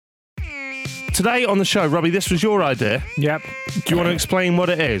Today on the show, Robbie, this was your idea. Yep. Do you want to explain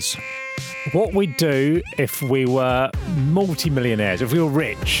what it is? What we'd do if we were multi-millionaires, if we were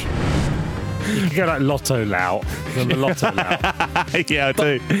rich. You could go like Lotto Lout. Remember Lotto Lout? Yeah, I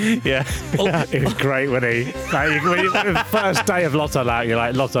do. Yeah. It was great when the first day of Lotto Lout, you're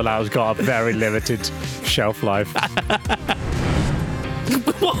like, Lotto Lout's got a very limited shelf life.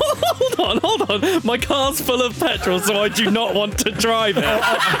 Hold on. My car's full of petrol, so I do not want to drive it.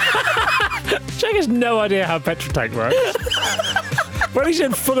 Jack has no idea how a petrol tank works. When he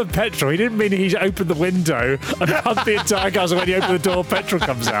said full of petrol, he didn't mean he's opened the window and pumped the entire car, so when you open the door, petrol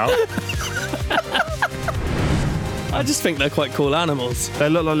comes out. I just think they're quite cool animals. They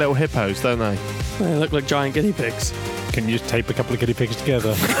look like little hippos, don't they? They look like giant guinea pigs. Can you just tape a couple of guinea pigs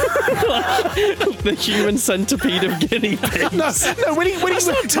together? The human centipede of guinea pigs. No, when That's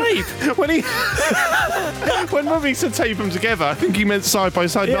not tape. When Robbie said tape them together, I think he meant side by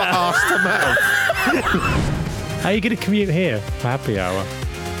side, not arse to mouth. How are you going to commute here for happy hour?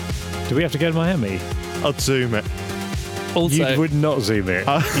 Do we have to go to Miami? I'd zoom it. Also, You would not zoom it.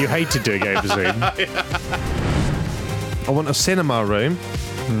 You hated doing it over Zoom. I want a cinema room,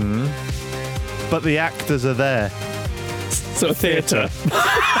 but the actors are there. so a theatre.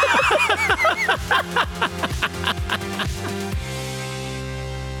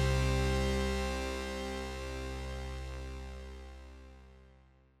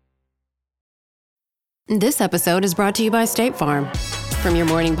 This episode is brought to you by State Farm. From your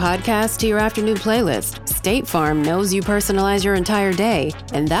morning podcast to your afternoon playlist, State Farm knows you personalize your entire day.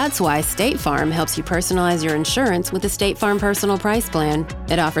 And that's why State Farm helps you personalize your insurance with the State Farm Personal Price Plan.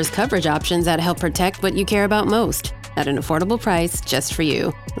 It offers coverage options that help protect what you care about most at an affordable price just for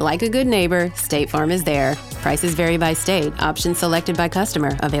you. Like a good neighbor, State Farm is there. Prices vary by state. Options selected by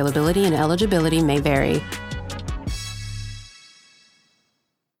customer. Availability and eligibility may vary.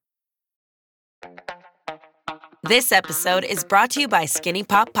 This episode is brought to you by Skinny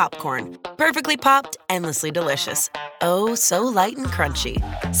Pop Popcorn. Perfectly popped, endlessly delicious. Oh, so light and crunchy.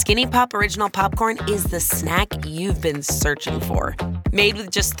 Skinny Pop Original Popcorn is the snack you've been searching for. Made with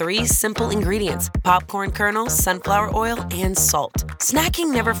just 3 simple ingredients: popcorn kernels, sunflower oil, and salt.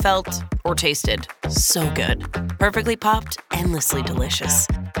 Snacking never felt or tasted so good. Perfectly popped, endlessly delicious.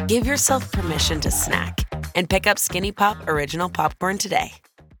 Give yourself permission to snack and pick up Skinny Pop Original Popcorn today.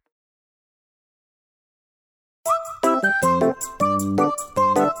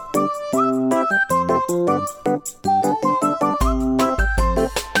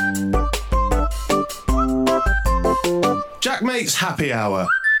 Jack Mate's Happy Hour.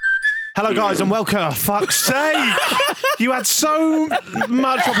 Hello, guys, and welcome. Oh, fuck's sake! You had so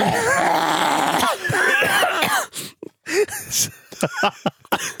much.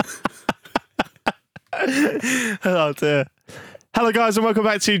 Oh dear. Hello, guys, and welcome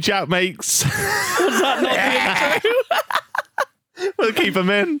back to Jack Mate's. Was that not the intro? We'll keep them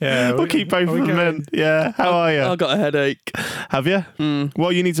in. Yeah, we'll keep both of them in. Yeah. How are you? I got a headache. Have you?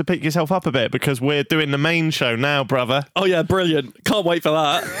 Well, you need to pick yourself up a bit because we're doing the main show now, brother. Oh yeah, brilliant. Can't wait for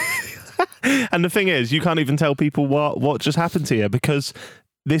that. And the thing is, you can't even tell people what just happened to you because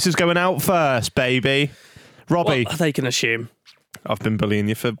this is going out first, baby. Robbie. Well, they can assume. I've been bullying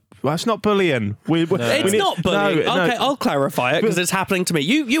you for... Well, it's not bullying. It's not bullying. No, Okay, I'll clarify it because it's happening to me.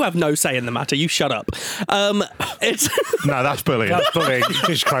 You have no say in the matter. You shut up. It's No, that's bullying. That's bullying.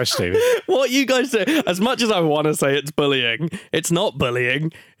 Jesus Christ, Stephen. what you guys do. As much as I want to say it's bullying, it's not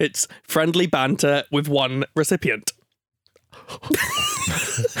bullying. It's friendly banter with one recipient.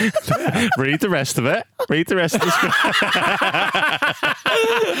 Read the rest of it. Read the rest of the script.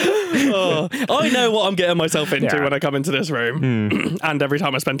 I know what I'm getting myself into Yeah. when I come into this room and every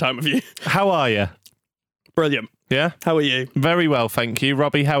time I spend time with you. How are you? Brilliant. Yeah? How are you? Very well, thank you.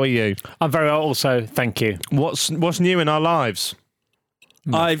 Robbie, how are you? I'm very well also, thank you. What's new in our lives?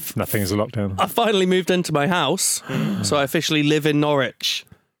 Nothing is a lockdown. I finally moved into my house, so I officially live in Norwich.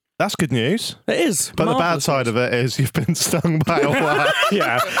 That's good news. It is. But the bad marvellous side of it is you've been stung by a wasp.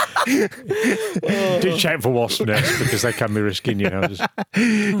 Yeah. Do check for wasp nests because they can be risky in your houses.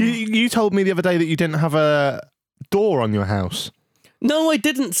 You told me the other day that you didn't have a door on your house. No, I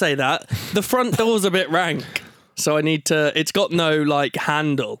didn't say that. The front door's a bit rank, so I need to... It's got no,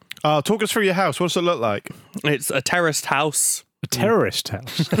 handle. Talk us through your house. What does it look like? It's a terraced house. A terrorist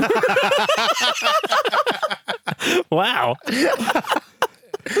house. Wow.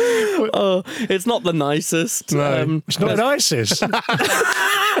 It's not the nicest. No. It's not an ISIS.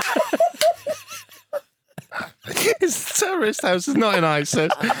 It's a terrorist house. It's not an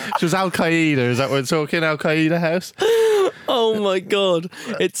ISIS. It was Al Qaeda. Is that what we're talking? Al Qaeda house? Oh my God.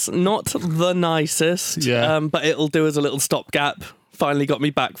 It's not the nicest, Yeah. but it'll do as a little stopgap finally got me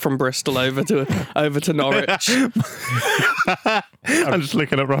back from Bristol over to Norwich. I'm just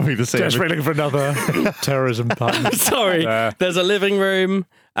looking at Robbie to see. Desperately looking for another terrorism partner. Sorry. There's a living room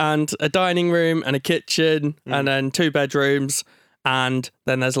and a dining room and a kitchen and then 2 bedrooms. And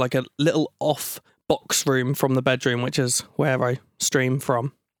then there's like a little off box room from the bedroom, which is where I stream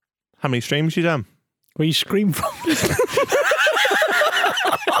from. How many streams you done? Where you scream from?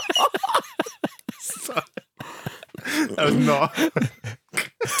 That was not.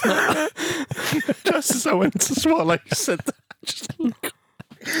 Just as I went to swallow, you said that.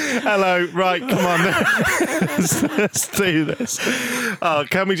 Hello, right, come on. Let's do this. Oh,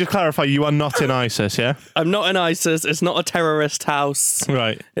 can we just clarify, you are not in ISIS, yeah? I'm not in ISIS. It's not a terrorist house.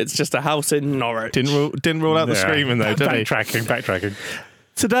 Right. It's just a house in Norwich. Didn't rule out the screaming, though, did he? Backtracking.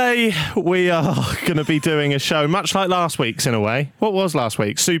 Today, we are going to be doing a show much like last week's in a way. What was last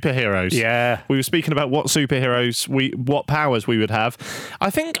week? Superheroes. Yeah. We were speaking about what superheroes, what powers we would have.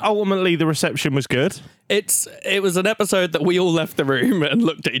 I think ultimately the reception was good. It was an episode that we all left the room and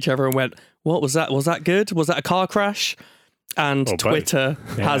looked at each other and went, what was that? Was that good? Was that a car crash? And Twitter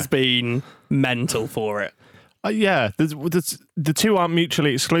has been mental for it. Yeah, the two aren't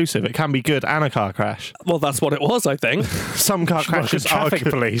mutually exclusive. It can be good and a car crash. Well, that's what it was, I think. Some car crashes are traffic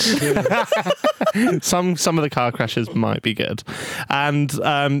good. police. Some of the car crashes might be good. And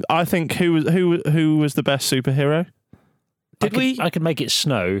I think who was the best superhero? I could make it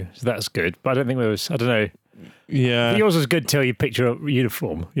snow, so that's good. But I don't think there was. I don't know. Yeah, Yours was good till you picked your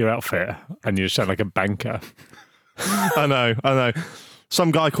uniform, your outfit, and you sound like a banker. I know.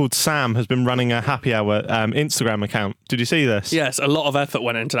 Some guy called Sam has been running a happy hour Instagram account. Did you see this? Yes, a lot of effort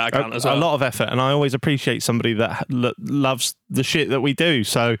went into that account as well. A lot of effort, and I always appreciate somebody that loves the shit that we do.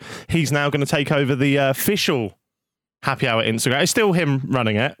 So he's now going to take over the official happy hour Instagram. It's still him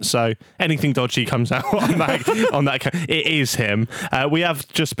running it, so anything dodgy comes out on that account, it is him. We have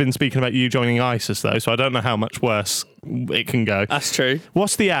just been speaking about you joining ISIS, though, so I don't know how much worse it can go. That's true.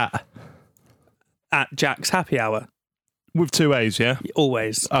 What's the at? At Jack's Happy Hour. With 2 A's, yeah?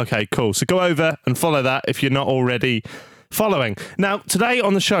 Always. Okay, cool. So go over and follow that if you're not already following. Now, today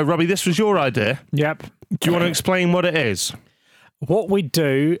on the show, Robbie, this was your idea. Yep. Do you want to explain what it is? What we'd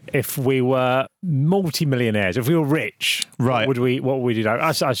do if we were multi-millionaires, if we were rich, Right. what would we do?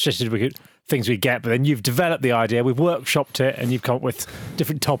 I suggested we could things we get, but then you've developed the idea, we've workshopped it, and you've come up with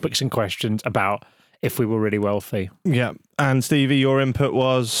different topics and questions about if we were really wealthy. Yeah. And Stevie, your input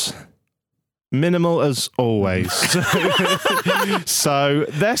was minimal as always. So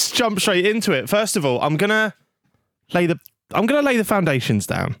let's jump straight into it. First of all, I'm gonna lay the foundations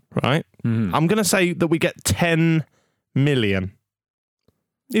down, right? Mm-hmm. I'm gonna say that we get 10 million.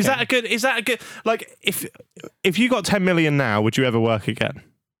 Is that a good like if you got 10 million now, would you ever work again?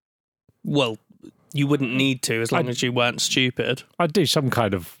 Well, you wouldn't need to as long as you weren't stupid. I'd do some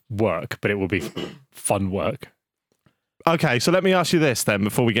kind of work, but it would be fun work. Okay, so let me ask you this then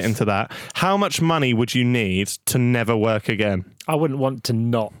before we get into that. How much money would you need to never work again? I wouldn't want to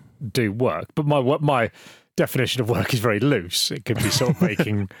not do work, but my definition of work is very loose. It could be sort of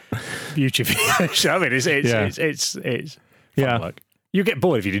making YouTube videos. I mean, it's fun work. You get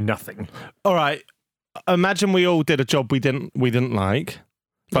bored if you do nothing. All right. Imagine we all did a job we didn't like.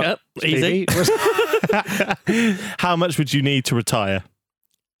 Yep, easy. How much would you need to retire?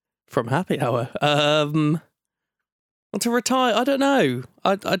 From Happy Hour? To retire, I don't know.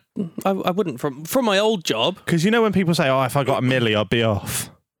 I wouldn't from my old job. Because you know when people say, "Oh, if I got $1 million, I'd be off."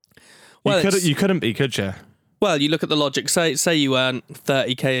 Well, you couldn't be, could you? Well, you look at the logic. Say you earn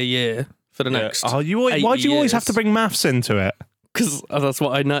 30k a year for the next. Oh, why do you always have to bring maths into it? Because that's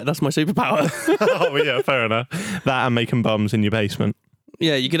what I know. That's my superpower. Oh yeah, fair enough. That and making bombs in your basement.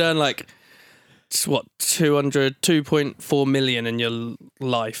 Yeah, you could earn like 2.4 million in your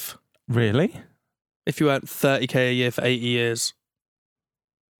life. Really? If you earned 30k a year for 80 years.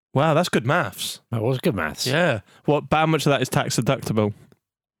 Wow, that's good maths. That was good maths. Yeah. How much of that is tax deductible?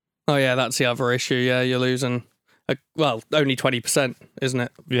 Oh yeah, that's the other issue. Yeah, you're losing. Only 20%, isn't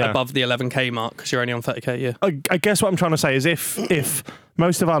it? Yeah. Above the 11k mark because you're only on 30k a year. I guess what I'm trying to say is if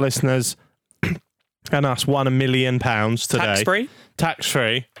most of our listeners and us won $1 million today,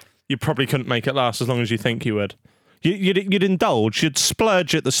 tax-free, you probably couldn't make it last as long as you think you would. You'd indulge, you'd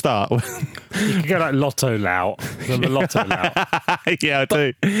splurge at the start. You could go like Lotto Lout. The Lotto Lout. Yeah, I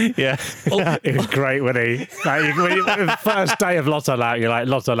do. Yeah. It was great when the first day of Lotto Lout, you're like,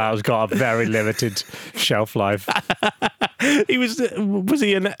 Lotto Lout's got a very limited shelf life. Was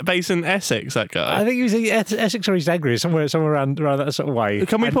he based in Essex, that guy? I think he was in Essex or East Anglia, somewhere around that sort of way.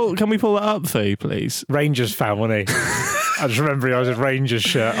 Can we pull that up for you, please? Rangers fan, wasn't he? I just remember he has his Rangers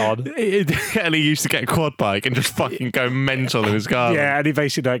shirt on. And he used to get a quad bike and just fucking go mental in his garden. Yeah, and he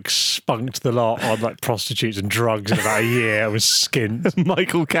basically like spunked the lot on like prostitutes and drugs in about a year. It was skint.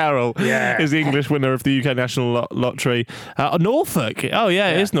 Michael Carroll is the English winner of the UK National Lottery. Norfolk. Oh, yeah,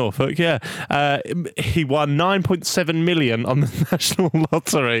 it is Norfolk, yeah. He won 9.7 million on the National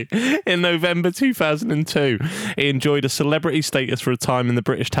Lottery in November 2002. He enjoyed a celebrity status for a time in the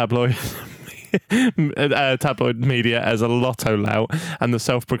British tabloid media as a lotto lout and the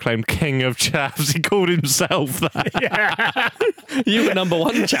self-proclaimed king of chavs. He called himself that. Yeah. You were number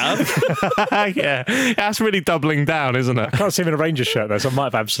one, chav. Yeah, that's really doubling down, isn't it? I can't see him in a Rangers shirt though, so I might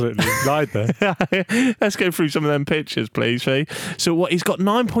have absolutely lied there. Let's go through some of them pictures, please, Fee. So he's got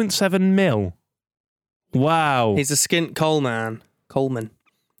 9.7 mil. Wow. He's a skint coalman,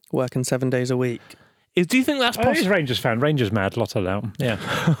 working 7 days a week. Do you think that's He's possible? a Rangers fan. Rangers mad. Lotto out. Yeah.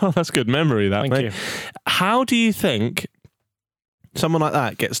 That's good memory, that, Thank mate. you. How do you think someone like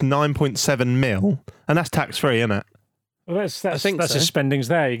that gets 9.7 mil? And that's tax-free, isn't it? Well, that's think so. his spendings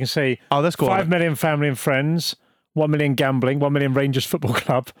there. You can see Oh, that's cool. 5 million family and friends, 1 million gambling, 1 million Rangers football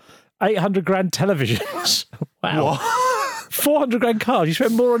club, 800 grand televisions. Wow. What? 400 grand cars. You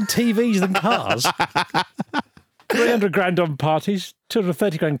spend more on TVs than cars. 300 grand on parties,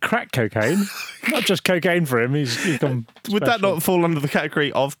 230 grand crack cocaine. Not just cocaine for him. He's gone Would that special. not fall under the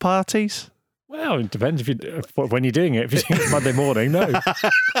category of parties? Well, it depends when you're doing it. If you're doing it Monday morning, no.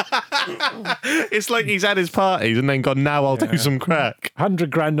 It's like he's had his parties and then gone, now I'll do some crack. 100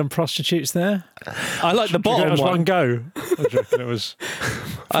 grand on prostitutes there. I like the It bottom was one one. go. I reckon it was.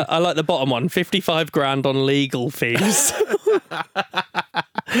 I like the bottom one. 55 grand on legal fees.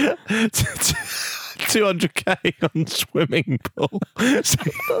 200k on swimming pool.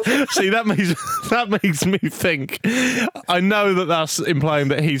 See, that makes me think. I know that's implying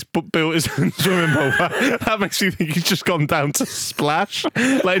that he's built his own swimming pool. But that makes me think he's just gone down to Splash.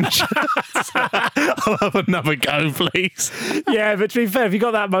 Like, I'll have another go, please. Yeah, but to be fair, if you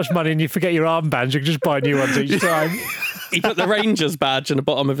got that much money and you forget your armbands, you can just buy new ones each time. He put the Rangers badge in the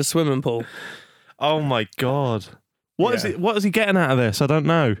bottom of his swimming pool. Oh my god! What is Yeah. it? What is he getting out of this? I don't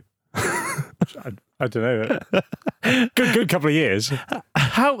know. I don't know. Good couple of years.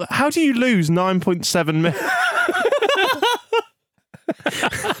 How do you lose 9.7 million?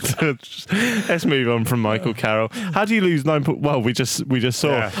 Let's move on from Michael Carroll. How do you lose 9? Well, we just saw.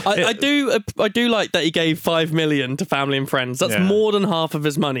 Yeah. I do like that he gave 5 million to family and friends. That's Yeah. more than half of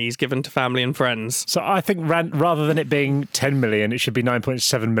his money he's given to family and friends. So I think rather than it being 10 million, it should be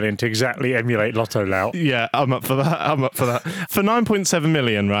 9.7 million to exactly emulate Lotto Lout. Yeah, I'm up for that. For 9.7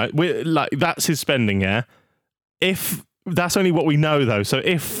 million, right? That's his spending. Yeah. If that's only what we know, though. So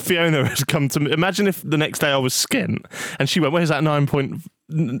if Fiona had come to me, imagine if the next day I was skint and she went, "Where's that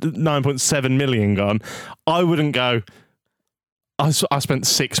 9.7 million gone?" I wouldn't go, I spent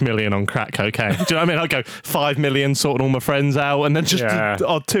 6 million on crack cocaine. Do you know what I mean? I'd go 5 million sorting all my friends out and then just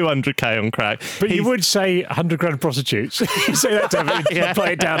 200k on crack. But you would say 100 grand prostitutes. You say that to him,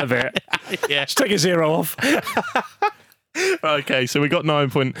 play it down a bit. Yeah. Just take a zero off. Okay, so we got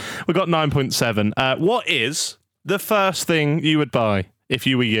 9.7. What is the first thing you would buy if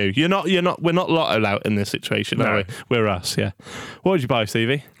you were you? We're not Lotto Lout in this situation, No. are we? We're us, yeah. What would you buy,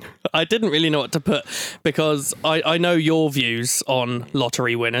 Stevie? I didn't really know what to put because I know your views on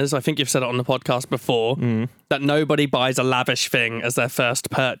lottery winners. I think you've said it on the podcast before that nobody buys a lavish thing as their first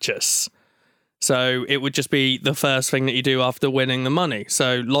purchase. So it would just be the first thing that you do after winning the money.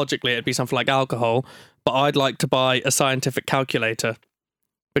 So logically, it'd be something like alcohol. But I'd like to buy a scientific calculator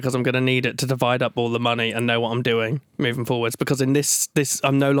because I'm going to need it to divide up all the money and know what I'm doing moving forwards. Because in this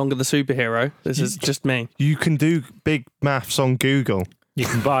I'm no longer the superhero. This is just me. You can do big maths on Google. You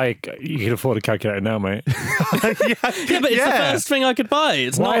can afford a calculator now, mate. Yeah, but it's the first thing I could buy.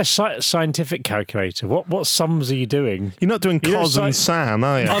 It's Why not. a scientific calculator? What sums are you doing? You're not doing You're Cos and Sam,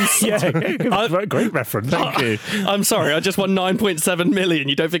 are you? Great reference. Thank you. I'm sorry, I just won 9.7 million.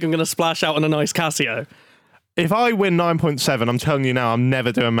 You don't think I'm going to splash out on a nice Casio? If I win 9.7, I'm telling you now, I'm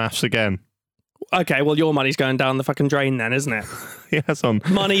never doing maths again. Okay, well, your money's going down the fucking drain then, isn't it? Yeah, that's on.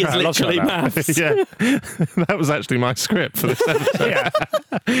 Money is Right, lots literally like that. maths. Yeah, that was actually my script for this episode.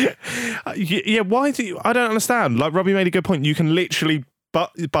 Yeah, why do you? I don't understand. Like Robbie made a good point. You can literally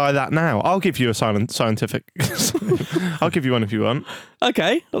buy that now. I'll give you a scientific. I'll give you one if you want.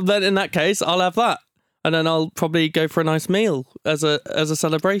 Okay, well, then in that case, I'll have that. And then I'll probably go for a nice meal as a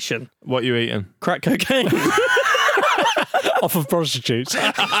celebration. What are you eating? Crack cocaine. Off of prostitutes in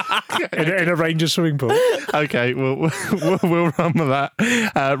a Rangers swimming pool. Okay, we'll run with that.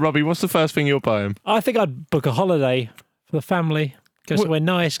 Robbie, what's the first thing you're buying? I think I'd book a holiday for the family. Go somewhere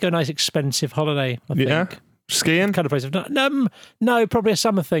nice, expensive holiday. I think. Yeah. Skiing? Kind of place. No, probably a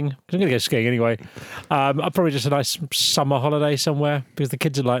summer thing. 'Cause I'm going to go skiing anyway. Probably just a nice summer holiday somewhere because the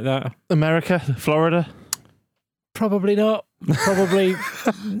kids are like that. America? Florida? Probably not. Probably,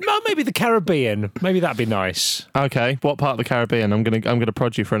 no, maybe the Caribbean. Maybe that'd be nice. Okay. What part of the Caribbean? I'm gonna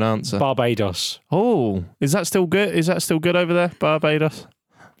prod you for an answer. Barbados. Oh, is that still good? Is that still good over there, Barbados?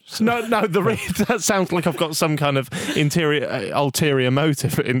 No. That sounds like I've got some kind of ulterior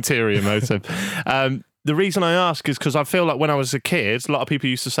motive. The reason I ask is because I feel like when I was a kid, a lot of people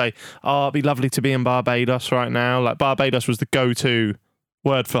used to say, "Oh, it'd be lovely to be in Barbados right now." Like Barbados was the go-to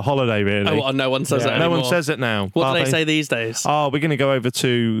word for holiday, really. Oh, no one says it anymore. No one says it now. What do they say these days? Oh, we're going to go over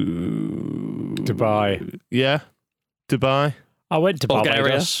to Dubai. Yeah, Dubai. I went to Bulgaria.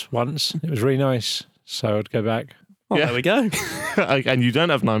 Barbados once. It was really nice. So I'd go back. Well, Yeah. there we go. And you don't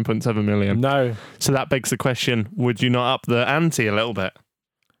have 9.7 million. No. So that begs the question, would you not up the ante a little bit?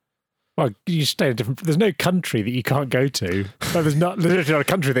 Well, you stay in a different. There's no country that you can't go to. Well, there's literally not a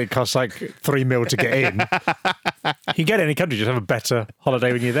country that costs like $3 million to get in. You can get any country, just have a better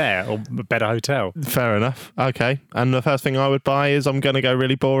holiday when you're there or a better hotel. Fair enough. Okay. And the first thing I would buy is I'm going to go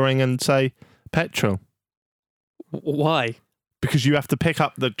really boring and say petrol. Why? Because you have to pick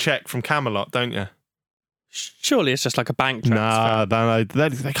up the check from Camelot, don't you? Surely it's just like a bank transfer. Nah,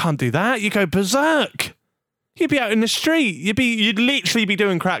 they can't do that. You go berserk. You'd be out in the street. You'd literally be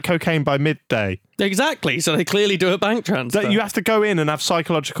doing crack cocaine by midday. Exactly. So they clearly do a bank transfer. You have to go in and have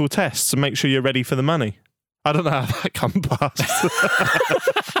psychological tests and make sure you're ready for the money. I don't know how that come past.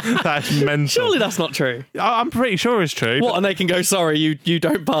 That's mental. Surely that's not true. I'm pretty sure it's true. What? And they can go, sorry, you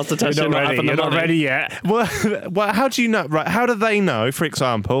don't pass the test. You're not ready. having the You're not money." ready yet. Well, how do you know? Right? How do they know? For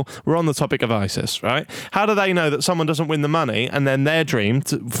example, we're on the topic of ISIS, right? How do they know that someone doesn't win the money and then their dream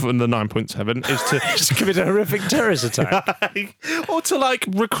from the 9.7 is to Just commit a horrific terrorist attack. or to like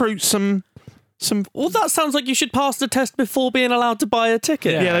recruit some. Well, that sounds like you should pass the test before being allowed to buy a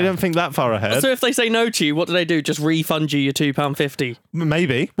ticket. Yeah, they don't think that far ahead. So if they say no to you, what do? Just refund you your £2.50?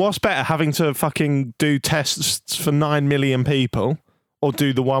 Maybe. What's better, having to fucking do tests for 9 million people or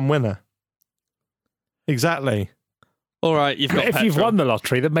do the one winner? Exactly. All right, you've got If petrol. you've won the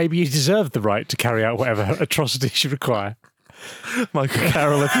lottery, then maybe you deserve the right to carry out whatever atrocities you require. Michael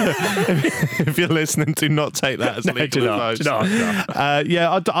Carroll, if you're listening, do not take that as legal advice. Do not.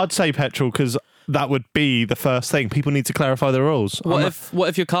 Yeah, I'd say petrol because that would be the first thing. People need to clarify the rules. What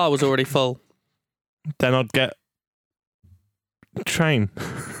if your car was already full? Then I'd get train.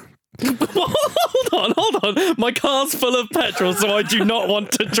 Hold on. My car's full of petrol, so I do not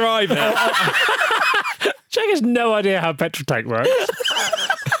want to drive it. Jack has no idea how petrol tank works.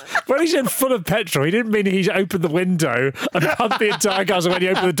 When he said full of petrol, he didn't mean he's opened the window and pumped the entire car, so when you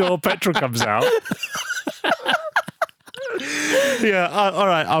open the door, petrol comes out. Yeah, all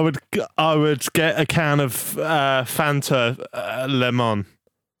right. I would get a can of Fanta Lemon.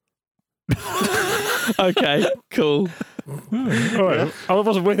 Okay, cool. All right. I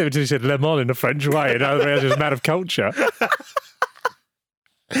wasn't with him until he said lemon in a French way, and I realised he was a man of culture.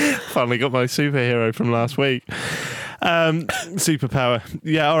 Finally got my superhero from last week. Superpower.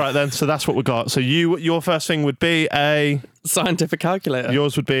 Yeah, all right then. So that's what we got. So your first thing would be a Scientific calculator.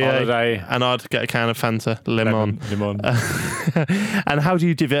 yours would be Holiday. and I'd get a can of Fanta Lemon. Lemon. And how do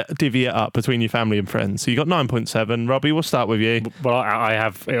you divvy it up between your family and friends? So you got 9.7. Robbie, we'll start with you. Well, I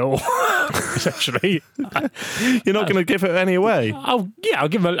have it all, essentially. You're not going to give it any away. I'll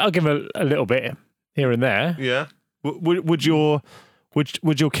give him a little bit here and there. Yeah. Would your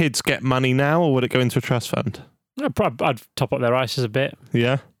kids get money now, or would it go into a trust fund? I'd top up their ISAs a bit.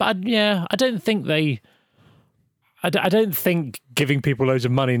 Yeah. But I don't think I don't think giving people loads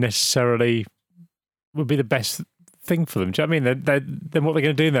of money necessarily would be the best thing for them. Do you know what I mean? Then what they're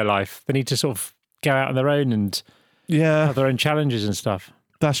going to do in their life? They need to sort of go out on their own and have their own challenges and stuff.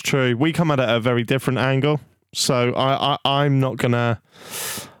 That's true. We come at it at a very different angle. So I'm not gonna.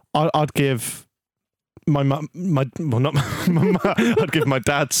 I'd give my mum, I'd give my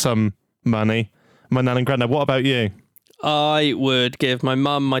dad some money. My nan and granddad. What about you? I would give my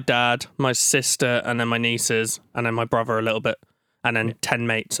mum, my dad, my sister, and then my nieces, and then my brother a little bit, and then 10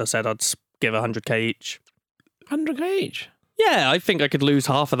 mates. I said I'd give 100k each. 100k each? Yeah, I think I could lose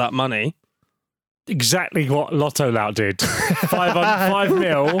half of that money. Exactly what Lotto Lout did. 5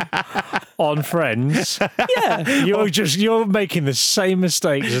 mil on Friends. Yeah. You're making the same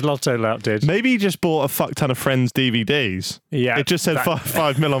mistakes as Lotto Lout did. Maybe you just bought a fuck ton of Friends DVDs. Yeah. It just said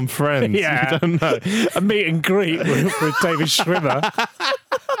 5 mil on Friends. Yeah. You don't know. A meet and greet with David Schwimmer.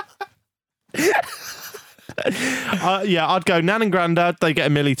 Yeah, I'd go nan and granddad. They get a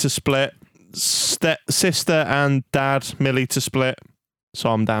milli to split. Sister and dad milli to split.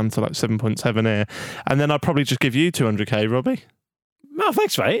 So I'm down to like 7.7 here. And then I'd probably just give you 200k, Robbie. Oh,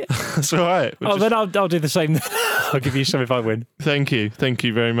 thanks, mate. That's all right. Then I'll do the same. I'll give you some if I win. Thank you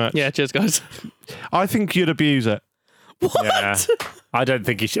very much. Yeah, cheers, guys. I think you'd abuse it. What? Yeah. I don't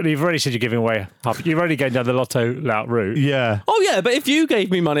think you should. You've already said you're giving away half. You're already going down the lotto route. Yeah. Oh, yeah, but if you gave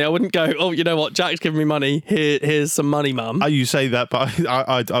me money, I wouldn't go, oh, you know what, Jack's giving me money. Here's some money, mum. You say that, but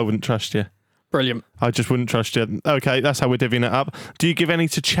I wouldn't trust you. Brilliant. I just wouldn't trust you. Okay, that's how we're divvying it up. Do you give any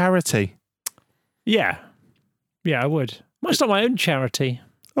to charity? Yeah. Yeah, I would. Might start my own charity.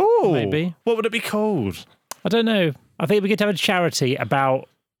 Oh, maybe. What would it be called? I don't know. I think we could have a charity about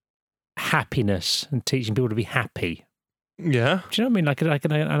happiness and teaching people to be happy. Yeah. Do you know what I mean? Like a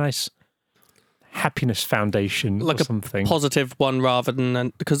nice happiness foundation Like or a something. positive one rather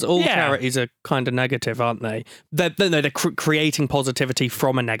than... Because all charities are kind of negative, aren't they? They're creating positivity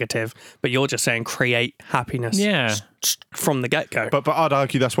from a negative, but you're just saying create happiness from the get-go. But I'd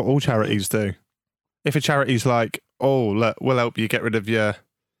argue that's what all charities do. If a charity's like, oh, look, we'll help you get rid of your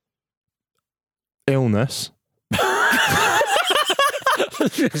illness...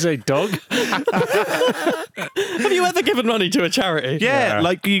 Is a dog? Have you ever given money to a charity? Yeah,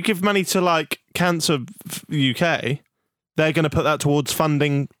 like you give money to like Cancer UK, they're going to put that towards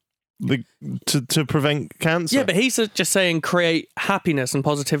funding to prevent cancer. Yeah, but he's just saying create happiness and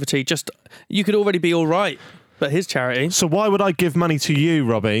positivity. Just you could already be all right, but his charity. So why would I give money to you,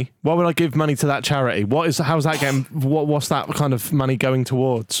 Robbie? Why would I give money to that charity? How's that getting? What's that kind of money going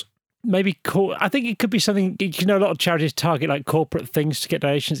towards? Maybe I think it could be something. You know, a lot of charities target like corporate things to get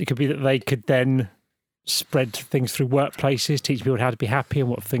donations. It could be that they could then spread things through workplaces, teach people how to be happy and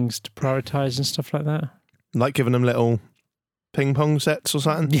what things to prioritise and stuff like that. Like giving them little ping pong sets or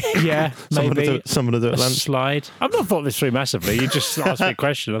something. Yeah, maybe someone will do it. A slide. I've not thought this through massively. You just asked me a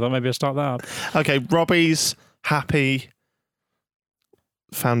question. I thought maybe I'll start that up. Okay, Robbie's Happy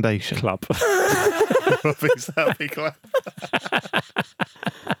Foundation Club. Robbie's Happy Club.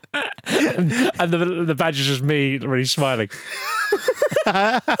 And the badge is just me really smiling.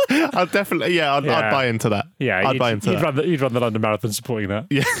 I'd definitely, I'd buy into that. Yeah, I'd buy into that. You'd run the London Marathon supporting that.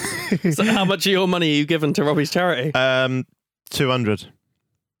 Yeah. So how much of your money are you given to Robbie's charity? 200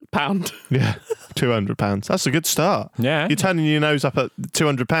 pound. Yeah, £200. That's a good start. Yeah. You're turning your nose up at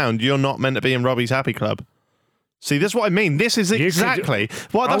 £200. You're not meant to be in Robbie's Happy Club. See, this is what I mean. This is exactly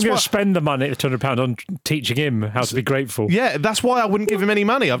why. I'm going to spend the money, £200, on teaching him how to be grateful. Yeah, that's why I wouldn't give him any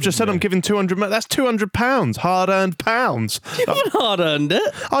money. I've just said I'm giving £200. That's £200, hard-earned pounds. You haven't hard-earned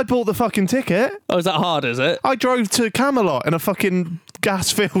it. I bought the fucking ticket. Oh, is that hard? Is it? I drove to Camelot in a fucking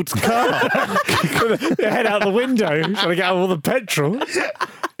gas-filled car. Head out the window trying to get out all the petrol.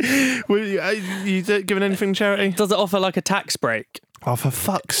 You giving anything to charity? Does it offer like a tax break? Oh, for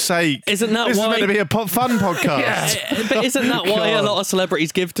fuck's sake. Isn't that this why... is meant to be a fun podcast. Yeah, but isn't that why a lot of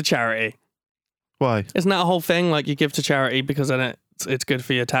celebrities give to charity? Why? Isn't that a whole thing? Like you give to charity because then it's good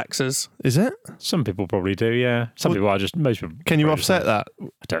for your taxes. Is it? Some people probably do, yeah. Some people are just... Most people... Can you offset that? I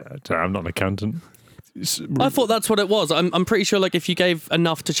don't know. I'm not an accountant. I thought that's what it was. I'm pretty sure like if you gave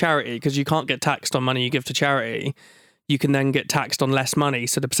enough to charity, because you can't get taxed on money you give to charity, you can then get taxed on less money,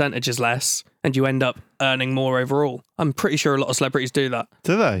 so the percentage is less, and you end up earning more overall. I'm pretty sure a lot of celebrities do that.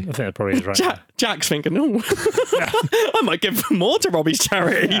 Do they? I think that probably is right. Jack's thinking, oh, I might give more to Robbie's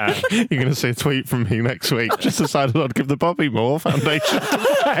charity. Yeah. You're going to see a tweet from me next week. Just decided I'd give the Bobby Moore Foundation.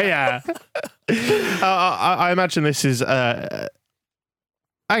 Yeah. I imagine this is... hang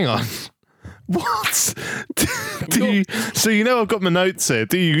on. What? Do you? So you know I've got my notes here.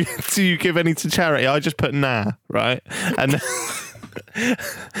 Do you give any to charity? I just put nah, right? And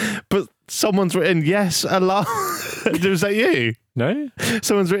but someone's written yes, alarm. Was that you? No.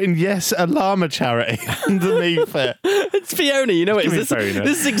 Someone's written yes, Alarma charity underneath it. It's Fiona. You know it is.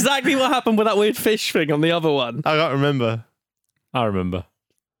 This is exactly what happened with that weird fish thing on the other one. I can't remember. I remember.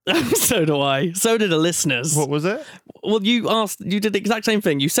 So do I. So did the listeners. What was it? Well, you did the exact same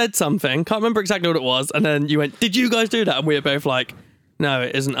thing. You said something, can't remember exactly what it was, and then you went, "Did you guys do that?" And we were both like, "No,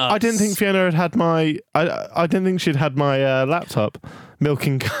 it isn't us." I didn't think Fiona had my. I didn't think she'd had my laptop.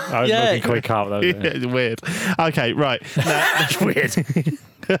 Milking. Milking quick car. That was it's weird. Okay, right. That's weird.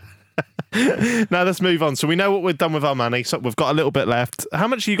 Now let's move on. So we know what we've done with our money. So we've got a little bit left. How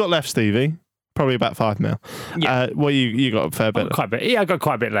much you got left, Stevie? Probably about $5 million. Yeah. Well, you got a fair bit. Quite a bit. Yeah, I've got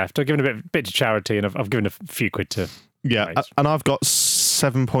quite a bit left. I've given a bit to charity, and I've given a few quid to. Yeah, mates. and I've got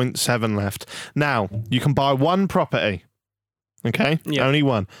 7.7 left. Now you can buy one property. Okay, Yeah. Only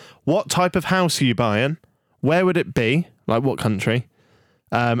one. What type of house are you buying? Where would it be? Like what country?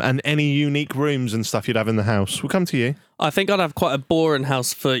 and any unique rooms and stuff you'd have in the house. We'll come to you. I think I'd have quite a boring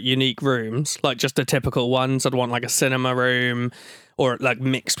house for unique rooms, like just the typical ones. I'd want like a cinema room or like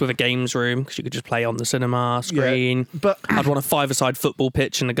mixed with a games room because you could just play on the cinema screen. Yeah, but I'd want a 5-a-side football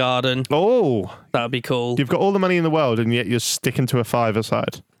pitch in the garden. Oh, that would be cool. You've got all the money in the world and yet you're sticking to a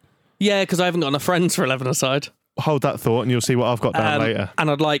 5-a-side. Yeah, because I haven't got enough friends for 11-a-side. Hold that thought and you'll see what I've got down later.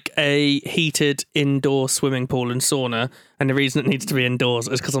 And I'd like a heated indoor swimming pool and sauna. And the reason it needs to be indoors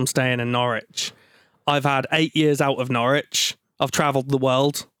is because I'm staying in Norwich. I've had 8 years out of Norwich. I've travelled the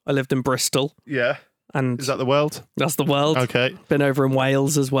world. I lived in Bristol. Yeah. And is that the world? That's the world. Okay. Been over in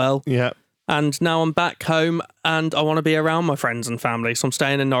Wales as well. Yeah. And now I'm back home and I want to be around my friends and family. So I'm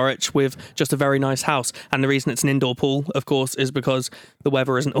staying in Norwich with just a very nice house. And the reason it's an indoor pool, of course, is because the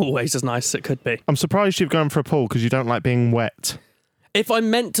weather isn't always as nice as it could be. I'm surprised you've gone for a pool because you don't like being wet. If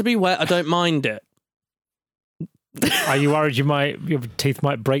I'm meant to be wet, I don't mind it. Are you worried your teeth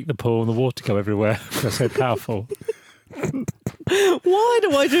might break the pool and the water go everywhere? They're so powerful. Why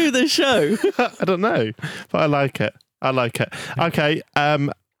do I do this show? I don't know, but I like it. Okay.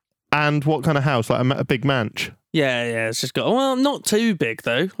 And what kind of house? Like a big manch? Yeah. It's just got, well, not too big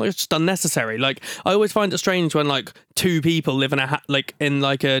though. Like it's just unnecessary. Like I always find it strange when like two people live in a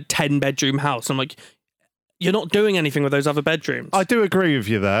 10-bedroom house. I'm like, you're not doing anything with those other bedrooms. I do agree with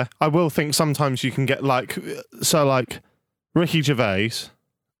you there. I will think sometimes you can get like Ricky Gervais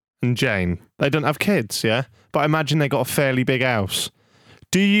and Jane. They don't have kids, yeah? But I imagine they got a fairly big house.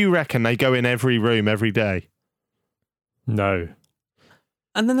 Do you reckon they go in every room every day? No.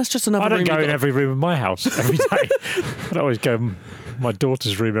 And then that's just another room. I don't go in every room of my house every day. I don't always go in my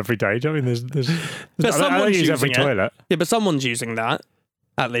daughter's room every day. Do you know what I mean? But I don't use every toilet. Yeah, but someone's using that.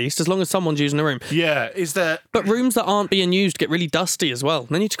 At least, as long as someone's using the room. Yeah, is there... But rooms that aren't being used get really dusty as well. And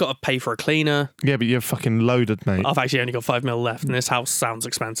then you just got to pay for a cleaner. Yeah, but you're fucking loaded, mate. I've actually only got $5 million left, and this house sounds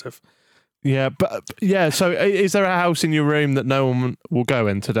expensive. Yeah, but yeah, so is there a house in your room that no one will go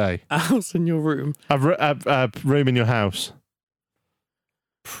in today? A house in your room? A room in your house?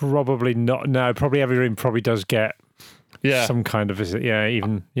 Probably not. No, probably every room probably does get some kind of visit. Yeah,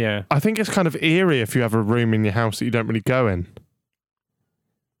 even, yeah. I think it's kind of eerie if you have a room in your house that you don't really go in.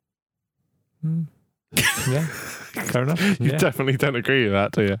 Yeah, fair enough. You definitely don't agree with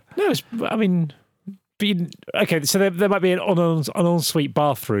that, do you? No, okay, so there might be an ensuite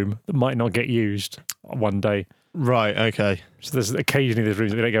bathroom that might not get used one day. Right, okay. So there's occasionally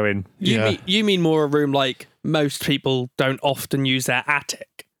rooms that we don't go in. You mean more a room like most people don't often use their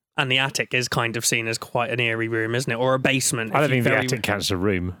attic, and the attic is kind of seen as quite an eerie room, isn't it? Or a basement. I don't think the attic counts as a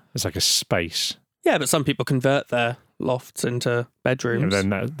room. It's like a space. Yeah, but some people convert their lofts into bedrooms.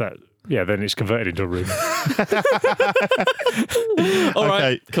 And then then it's converted into a room. All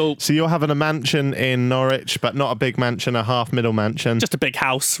right, cool. So you're having a mansion in Norwich, but not a big mansion, a half middle mansion. Just a big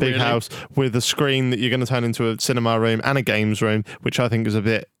house, Big house with a screen that you're going to turn into a cinema room and a games room, which I think is a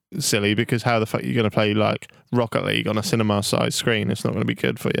bit silly because how the fuck are you going to play like Rocket League on a cinema-sized screen? It's not going to be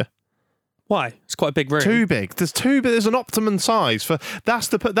good for you. Why? It's quite a big room. Too big. There's an optimum size for that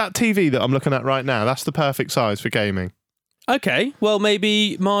TV that I'm looking at right now. That's the perfect size for gaming. Okay, well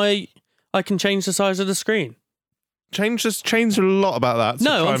maybe I can change the size of the screen. Change a lot about that.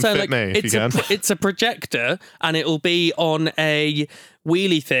 No, I'm saying it's a projector and it will be on a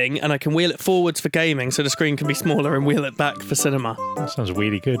wheelie thing, and I can wheel it forwards for gaming, so the screen can be smaller, and wheel it back for cinema. That sounds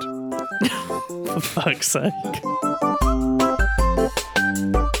really good. For fuck's sake.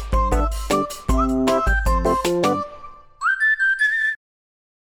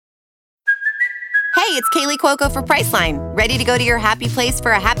 Hey, it's Kaylee Cuoco for Priceline. Ready to go to your happy place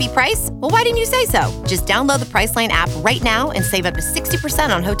for a happy price? Well, why didn't you say so? Just download the Priceline app right now and save up to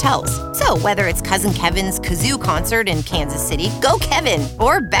 60% on hotels. So whether it's Cousin Kevin's Kazoo Concert in Kansas City, go Kevin,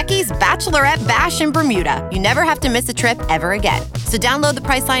 or Becky's Bachelorette Bash in Bermuda, you never have to miss a trip ever again. So download the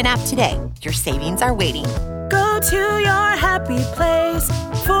Priceline app today. Your savings are waiting. Go to your happy place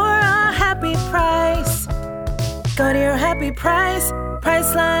for a happy price. Go to your happy price,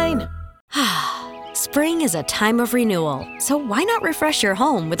 Priceline. Spring is a time of renewal, so why not refresh your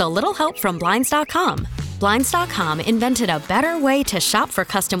home with a little help from Blinds.com? Blinds.com invented a better way to shop for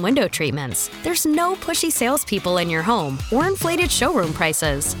custom window treatments. There's no pushy salespeople in your home or inflated showroom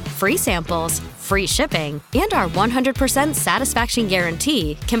prices. Free samples, free shipping, and our 100% satisfaction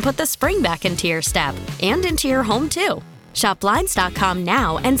guarantee can put the spring back into your step and into your home, too. Shop Blinds.com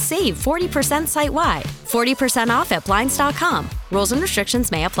now and save 40% site-wide. 40% off at Blinds.com. Rules and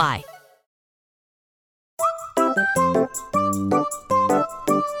restrictions may apply.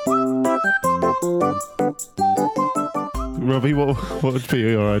 Robbie, what would be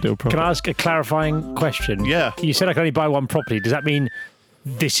your ideal property? Can I ask a clarifying question? Yeah. You said I can only buy one property. Does that mean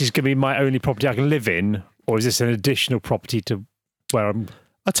this is going to be my only property I can live in, or is this an additional property to where I'm...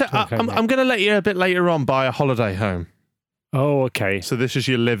 I'm going to let you a bit later on buy a holiday home. Oh, okay. So this is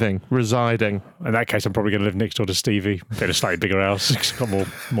your living, residing. In that case, I'm probably going to live next door to Stevie. Get a slightly bigger house. It's got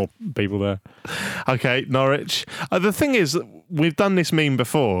more people there. Okay, Norwich. The thing is, we've done this meme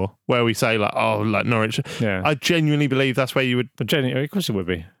before where we say like, oh, like Norwich. Yeah. I genuinely believe that's where you would. But genuinely, of course it would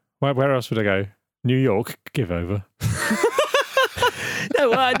be. Where else would I go? New York? Give over.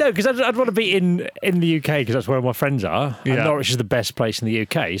 No, because I'd want to be in the UK because that's where all my friends are. Yeah. And Norwich is the best place in the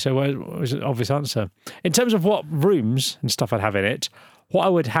UK. So what was an obvious answer. In terms of what rooms and stuff I'd have in it, what I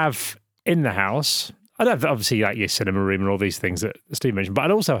would have in the house, I'd have obviously like your cinema room and all these things that Steve mentioned, but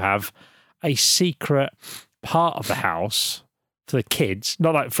I'd also have a secret part of the house for the kids,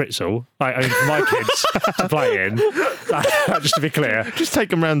 not like Fritzl, like only for my kids to play in. Just to be clear. Just take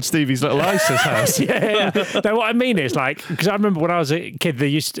them round Stevie's little ISIS house. Yeah. No, what I mean is like, because I remember when I was a kid,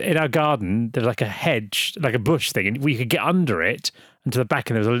 in our garden, there was like a hedge, like a bush thing, and we could get under it and to the back,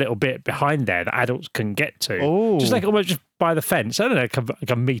 and there was a little bit behind there that adults couldn't get to. Oh. Just like almost just by the fence. I don't know,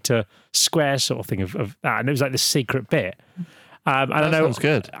 like a metre square sort of thing of that. And it was like this secret bit. That sounds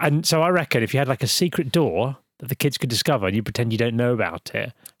good. And so I reckon if you had like a secret door that the kids could discover and you pretend you don't know about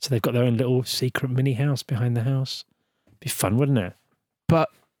it, so they've got their own little secret mini house behind the house. Be fun, wouldn't it? But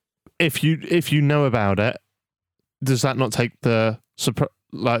if you know about it, does that not take the secret?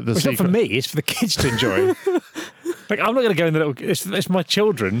 It's not for me. It's for the kids to enjoy. Like I'm not going to go in the little. It's my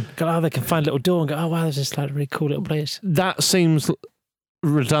children. Go, they can find a little door and go. Oh wow, there's this like really cool little place. That seems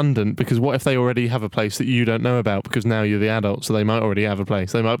redundant because what if they already have a place that you don't know about because now you're the adult, so they might already have a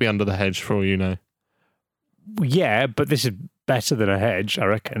place. They might be under the hedge for all you know. Yeah, but this is better than a hedge, I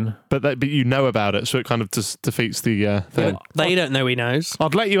reckon. But you know about it, so it kind of just defeats the thing. They don't know he knows.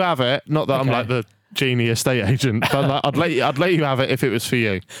 I'd let you have it. Not that I'm like the genie estate agent, but like, I'd let you have it if it was for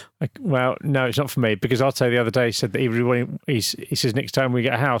you. Well, no, it's not for me because I'll tell you the other day he said that he says next time we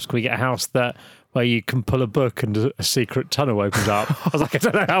get a house, can we get a house where you can pull a book and a secret tunnel opens up? I was like, I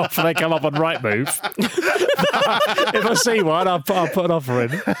don't know how often they come up on Rightmove. If I see one, I'll put an offer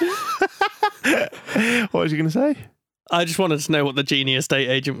in. What was you going to say? I just wanted to know what the genie estate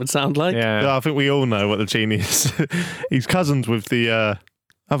agent would sound like. Yeah, I think we all know what the genie is. He's cousins with the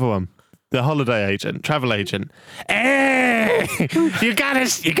other one, the holiday agent, travel agent. Hey, you got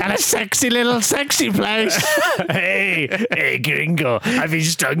a sexy little sexy place. hey, gringo, I've been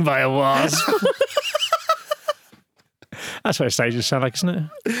stung by a wasp. That's what estate agents sound like, isn't it?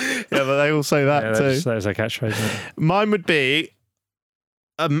 Yeah, but they all say that too. That's a catchphrase. Isn't it? Mine would be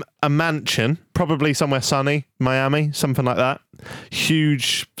a mansion, probably somewhere sunny, Miami, something like that.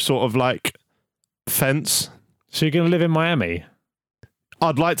 Huge sort of like fence. So you're going to live in Miami?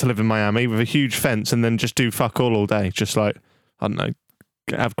 I'd like to live in Miami with a huge fence and then just do fuck all day. Just like, I don't know,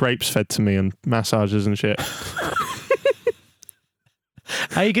 have grapes fed to me and massages and shit.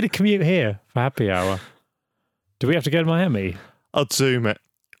 How are you going to commute here for happy hour? Do we have to go to Miami? I'd Zoom it.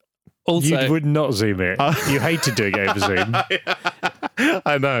 Also, you would not Zoom it. You hated doing it over Zoom.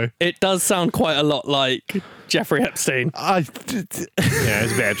 I know. It does sound quite a lot like Jeffrey Epstein. Yeah, it's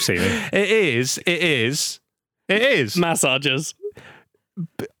a bit Epstein. It is. Massages.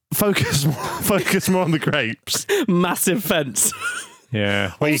 Focus more on the grapes. Massive fence.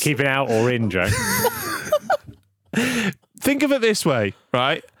 Yeah. What are you keeping out or in, Jack? Think of it this way,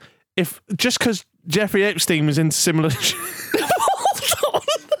 right? If just because Jeffrey Epstein was into similar... Hold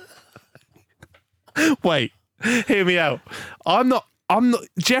on. Wait, hear me out. I'm not.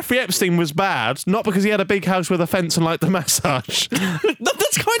 Jeffrey Epstein was bad, not because he had a big house with a fence and liked the massage.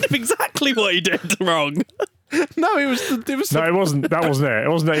 That's kind of exactly what he did wrong. No, it was. No, it wasn't. That wasn't it. It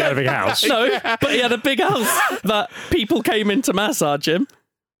wasn't that he had a big house. No, but he had a big house that people came in to massage him.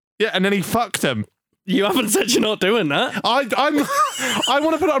 Yeah, and then he fucked him. You haven't said you're not doing that. I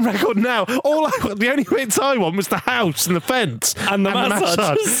want to put it on record now. The only bits I want was the house and the fence and the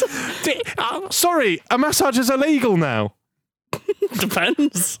massages. Sorry, a massage is illegal now.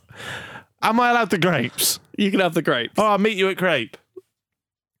 Depends. Am I allowed the grapes? You can have the grapes. Oh, I'll meet you at Grape.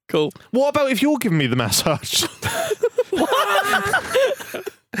 Cool. What about if you're giving me the massage?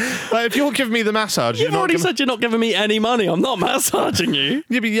 Like, if you're giving me the massage, you've already said you're not giving me any money. I'm not massaging you.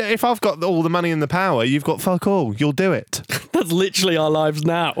 Yeah, but if I've got all the money and the power, you've got fuck all. You'll do it. That's literally our lives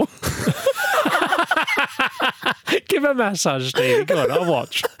now. Give a massage, Steve. Go on, I'll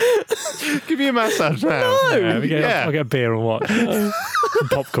watch. Give me a massage now. No. I'll get a beer and watch. And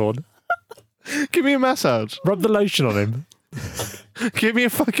popcorn. Give me a massage. Rub the lotion on him. Give me a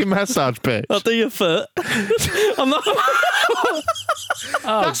fucking massage, bitch. I'll do your foot. I'm not.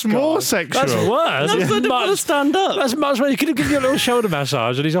 That's more sexual. That's worse. I didn't want to stand up. That's much worse. You could have given you a little shoulder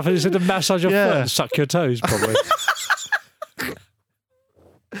massage, and he's offering to massage your foot and suck your toes, probably.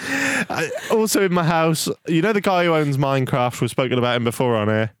 Also in my house, you know the guy who owns Minecraft, we've spoken about him before on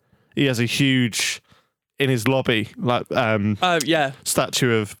here. He has a huge, in his lobby, like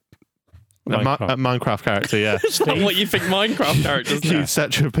statue of a Minecraft character, yeah. It's not what you think Minecraft characters Huge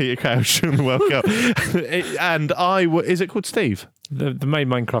statue of Peter Crouch during the World Cup. And is it called Steve? The main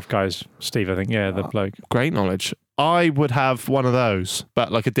Minecraft guy is Steve, I think. Yeah, the bloke. Great knowledge. I would have one of those,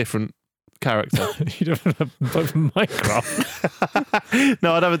 but like a different character. You don't have Minecraft?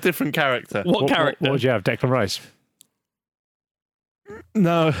 No, I'd have a different character. What character? What would you have? Declan Rice?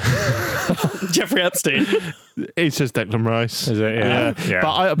 No. Jeffrey Epstein. It's just Declan Rice. Is it? Yeah.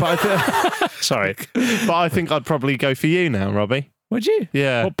 Sorry. But I think I'd probably go for you now, Robbie. Would you?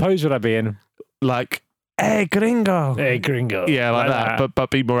 Yeah. What pose would I be in? Like, hey, gringo. Hey, gringo. Yeah, like that. But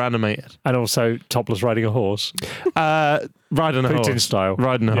be more animated. And also topless riding a horse. Riding a Putin horse. style.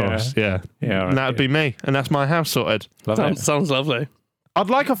 Riding a horse, yeah. Yeah, And that'd be me. And that's my house sorted. Sounds lovely. I'd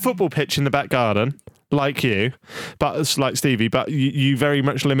like a football pitch in the back garden, like you, but it's like Stevie, but you very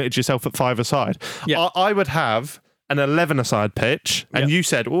much limited yourself at 5-a-side. Yeah. I would have an 11-a-side pitch, and you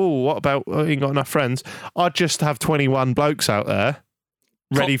said, oh, what about, you ain't got enough friends? I'd just have 21 blokes out there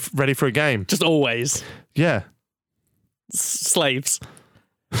ready for a game. Just always. Yeah. Slaves.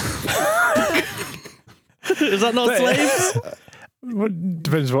 Is that not slaves? Well,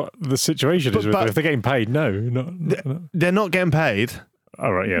 depends what the situation is. If they're getting paid, no. They're not getting paid.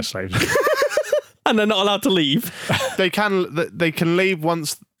 All right, yeah, slaves. And they're not allowed to leave. They can leave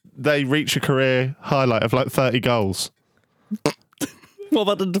once they reach a career highlight of like 30 goals. What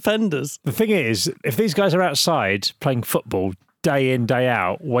about the defenders? The thing is, if these guys are outside playing football day in, day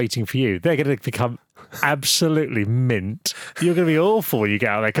out, waiting for you, they're going to become absolutely mint. You're going to be awful when you get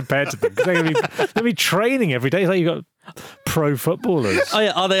out there compared to them. They're going to be training every day. It's like you've got pro footballers. Oh,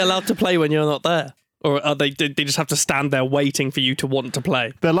 yeah. Are they allowed to play when you're not there? Or do they just have to stand there waiting for you to want to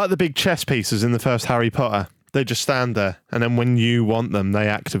play? They're like the big chess pieces in the first Harry Potter. They just stand there, and then when you want them, they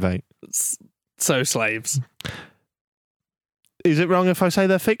activate. So slaves. Is it wrong if I say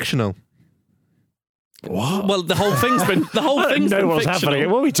they're fictional? What? Well, the whole thing's been what's fictional. happening.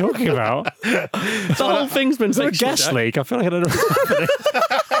 What are we talking about? The whole thing's been fictional. Gas leak. I feel like I don't know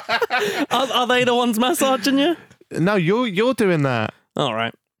what's happening. Are they the ones massaging you? No, you're doing that. All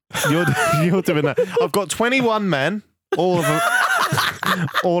right. You're doing that. I've got 21 men, all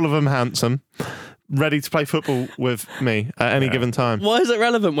of them handsome, ready to play football with me at any given time. Why is it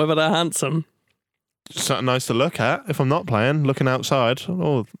relevant whether they're handsome? Something nice to look at if I'm not playing, looking outside.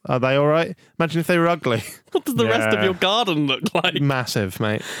 Oh, are they all right? Imagine if they were ugly. What does the rest of your garden look like? Massive,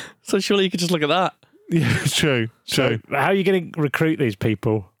 mate. So surely you could just look at that. Yeah, it's true. So how are you going to recruit these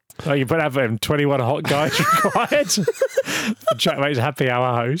people? Oh, you put have 21 hot guys required. Jackmate's happy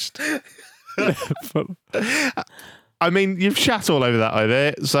hour host. I mean, you've shat all over that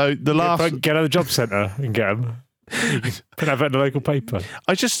idea. So the last get out of the job centre and get them. Put have it in the local paper.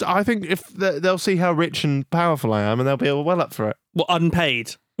 I think if they'll see how rich and powerful I am, and they'll be well up for it. Well,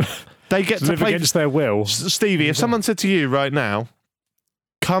 unpaid. They get to live play against their will. Stevie, if someone said to you right now,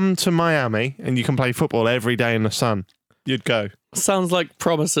 "Come to Miami and you can play football every day in the sun," you'd go. Sounds like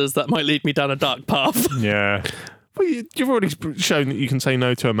promises that might lead me down a dark path. Yeah. Well, you've already shown that you can say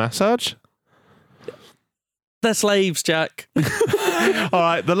no to a massage. They're slaves, Jack. All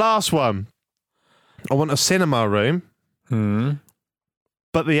right, the last one. I want a cinema room,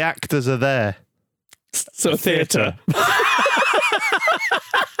 but the actors are there. So a theatre.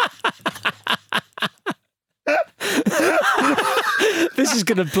 This is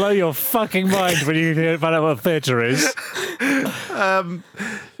going to blow your fucking mind when you find out what a theatre is.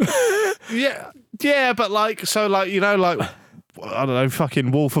 Yeah, but like I don't know,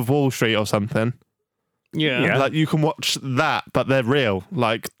 fucking Wolf of Wall Street or something. Yeah. Like you can watch that, but they're real.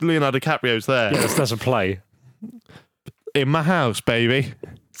 Like Leonardo DiCaprio's there. Yeah, that's a play. In my house, baby.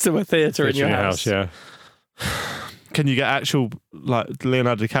 So a theatre in your house. Yeah. Can you get actual like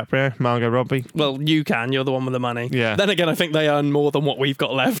Leonardo DiCaprio, Margot Robbie? Well, you can. You're the one with the money. Yeah. Then again, I think they earn more than what we've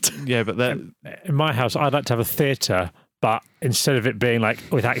got left. Yeah, but they're... In my house, I'd like to have a theatre, but instead of it being like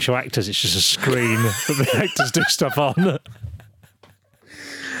with actual actors, it's just a screen that the actors do stuff on.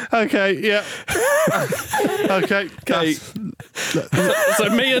 Okay, yeah. Okay. So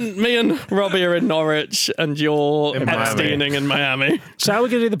me and Robbie are in Norwich, and you're Epsteining in Miami. So how are we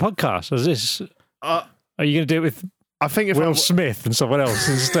going to do the podcast? Is this? Are you going to do it with? I think if Will Smith and someone else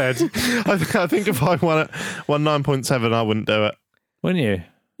instead. I think if I won 9.7, I wouldn't do it. Wouldn't you?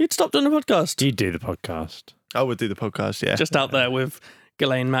 You'd stop doing the podcast. You do the podcast. I would do the podcast, yeah. Just out there with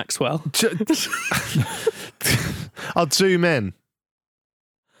Ghislaine Maxwell. I'd zoom in.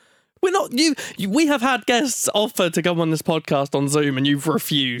 We're not you. We have had guests offer to come on this podcast on Zoom, and you've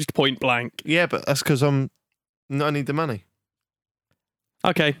refused point blank. Yeah, but that's because I need the money.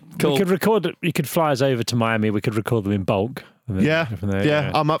 Okay, cool. We could record it. You could fly us over to Miami. We could record them in bulk. Yeah, from there, yeah,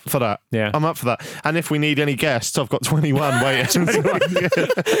 I'm up for that. Yeah, I'm up for that. And if we need any guests, I've got 21 waiting.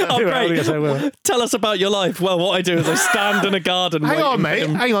 Oh, great. Yes, I will. Tell us about your life. Well, what I do is I stand in a garden. Hang on,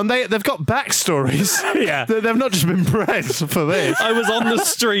 waiting mate. for Hang on. They've got backstories. Yeah. They've not just been bred for this. I was on the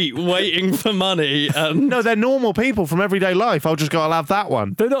street waiting for money. And No, they're normal people from everyday life. I'll just go, I'll have that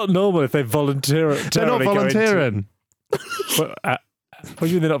one. They're not normal if they volunteer. They're not volunteering. What do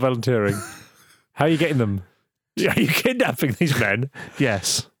you mean they're not volunteering? How are you getting them? Are you kidnapping these men?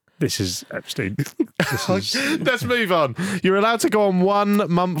 Yes. This is Epstein. Let's move on. You're allowed to go on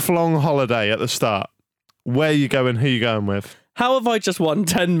 1 month-long holiday at the start. Where are you going? Who are you going with? how have I just won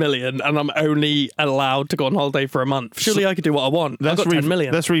 10 million and I'm only allowed to go on holiday for a month? Surely I could do what I want. I've got 10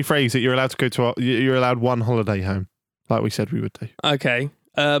 million. Let's rephrase it. You're allowed to go to. You're allowed one holiday home, like we said we would do. Okay.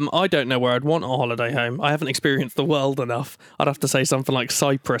 I don't know where I'd want a holiday home. I haven't experienced the world enough. I'd have to say something like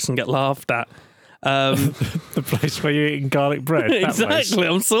Cyprus and get laughed at. The place where you're eating garlic bread. Exactly,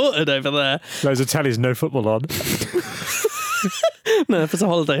 I'm sorted over there. Loads of tellies, no football on. No, if it's a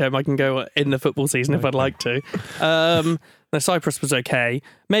holiday home, I can go in the football season if I'd like to. No, Cyprus was okay.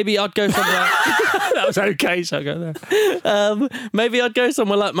 Maybe I'd go somewhere. That was okay, so I'll go there. Maybe I'd go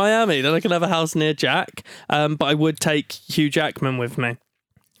somewhere like Miami. Then I can have a house near Jack. But I would take Hugh Jackman with me.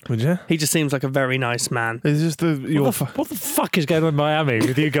 Would you? He just seems like a very nice man. Is this What the fuck is going on in Miami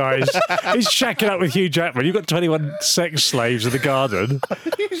with you guys? He's shacking up with Hugh Jackman. You've got 21 sex slaves in the garden.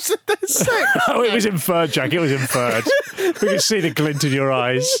 You said that sex. Oh, it was inferred, Jack. It was inferred. We can see the glint in your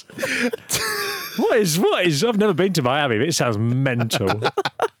eyes. What is? I've never been to Miami, but it sounds mental. Do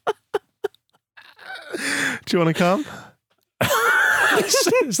you want to come?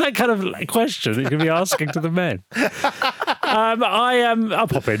 It's that kind of question that you can be asking to the men. I'll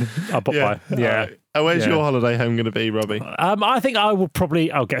pop in. I'll pop by. Yeah. Where's your holiday home going to be, Robbie? I think I will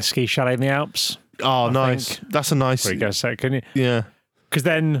I'll get a ski chalet in the Alps. Oh, nice. That's a nice. Where you go a sec, can you? Yeah. Because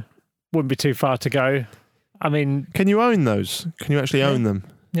then wouldn't be too far to go. I mean, can you own those? Can you actually own them?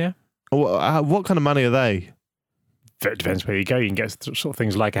 Yeah. What kind of money are they? It depends where you go. You can get sort of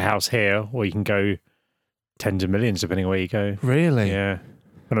things like a house here, or you can go tens of millions depending on where you go. Really? Yeah.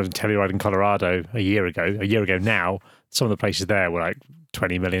 When I was in Telluride in Colorado a year ago now, some of the places there were like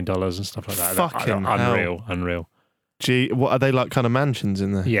 $20 million and stuff like that. Fucking unreal. Gee, what are they like? Kind of mansions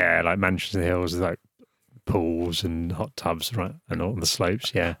in there? Yeah, like mansions in the hills, like pools and hot tubs, right, and all on the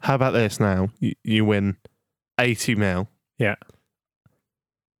slopes. Yeah. How about this? Now you win 80 mil. Yeah.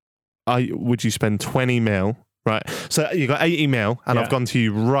 Would you spend 20 mil? Right. So you got 80 mil, and I've gone to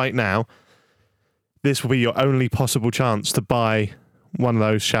you right now. This will be your only possible chance to buy one of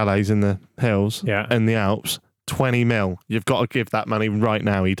those chalets in the hills, in the Alps. 20 mil. You've got to give that money right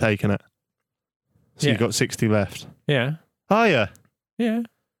now. Are you taking it? So you've got 60 left. Yeah. Are you? Yeah.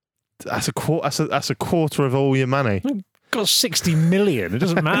 That's a quarter. That's a quarter of all your money. Got 60 million. It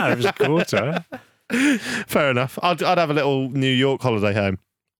doesn't matter if it's a quarter. Fair enough. I'd have a little New York holiday home,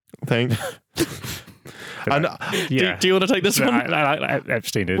 I think. Do you want to take this one? I like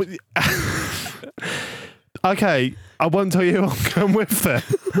Epstein did. Okay, I won't tell you who I'm going with then.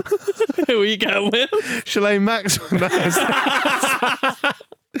 Who are you going with? Ghislaine Maxwell.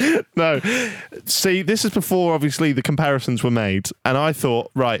 No. See, this is before, obviously, the comparisons were made. And I thought,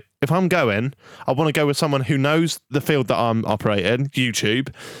 right, if I'm going, I want to go with someone who knows the field that I'm operating,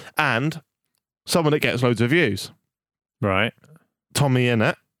 YouTube, and someone that gets loads of views. Right. Tommy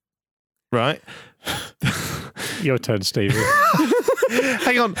Innit. Right. Your turn, Stevie.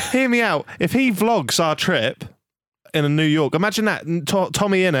 Hang on, hear me out. If he vlogs our trip in New York, imagine that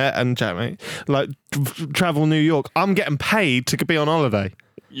Tommy Innit and Jack, mate, like travel New York. I'm getting paid to be on holiday.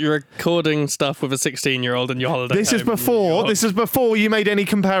 You're recording stuff with a 16-year-old in your holiday. This is before you made any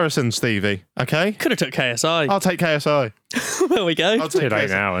comparisons, Stevie. Okay. Could have took KSI. I'll take KSI. There we go. I'll take Too late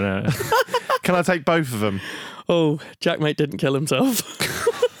now, isn't it? Can I take both of them? Oh, Jackmate didn't kill himself.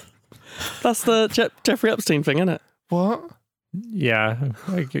 That's the Jeffrey Epstein thing, isn't it? What? Yeah,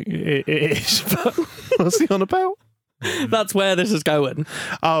 it is. But what's he on about? That's where this is going.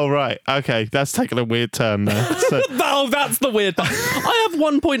 Oh, right. Okay. That's taking a weird turn there. So. Oh, that's the weird part. I have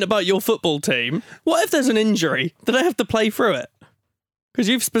one point about your football team. What if there's an injury? Do they have to play through it? Because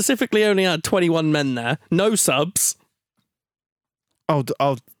you've specifically only had 21 men there. No subs. I'll do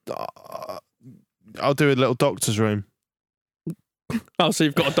a little doctor's room. Oh, so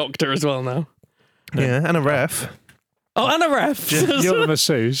you've got a doctor as well now. Yeah, and a ref. Oh, and a ref. You're the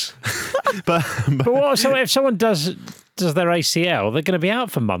masseuse. but what? So if someone does their ACL, they're going to be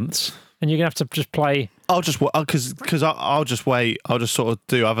out for months, and you're going to have to just play. I'll just because I'll just wait. I'll just sort of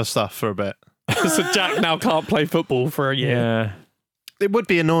do other stuff for a bit. So Jack now can't play football for a year. Yeah. It would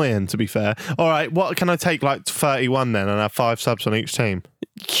be annoying, to be fair. All right, what can I take, like 31 then, and have 5 subs on each team?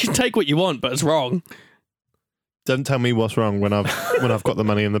 You can take what you want, but it's wrong. Don't tell me what's wrong when I've got the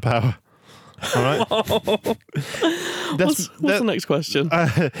money and the power. All right. What's the next question?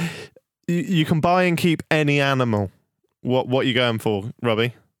 You can buy and keep any animal. What are you going for,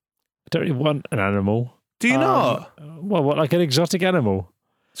 Robbie? I don't really want an animal. Do you not? Well, what, like an exotic animal?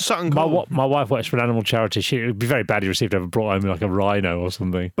 Something cool. My wife works for an animal charity. It would be very bad if ever brought home like a rhino or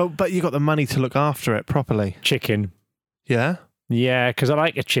something. But you got the money to look after it properly. Chicken. Yeah? Yeah, because I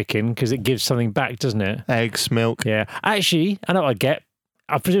like a chicken because it gives something back, doesn't it? Eggs, milk. Yeah. Actually, I know what I get.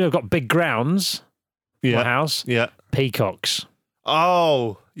 I presume I've got big grounds in my house. Yeah. Peacocks.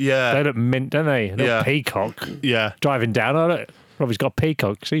 Oh, yeah. They look mint, don't they? Yeah. Peacock. Yeah. Driving down. Oh, look. Robbie's got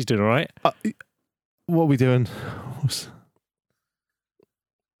peacocks. He's doing all right. What are we doing?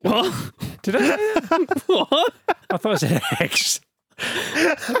 What? Did I? What? I thought I said eggs.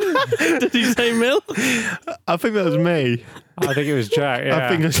 Did he say milk? I think that was me. I think it was Jack. Yeah. I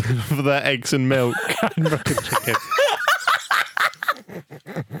think it's for the eggs and milk. and rocket chicken.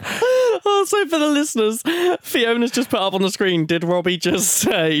 Also, for the listeners, Fiona's just put up on the screen, did Robbie just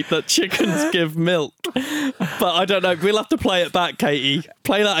say that chickens give milk? But I don't know. We'll have to play it back, Katie.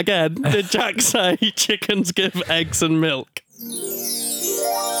 Play that again. Did Jack say chickens give eggs and milk?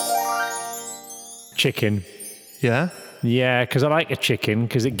 Chicken. Yeah? Yeah, because I like a chicken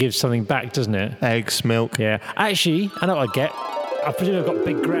because it gives something back, doesn't it? Eggs, milk. Yeah. Actually, I know what I get. I presume I've got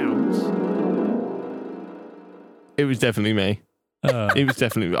big grounds. It was definitely me. It was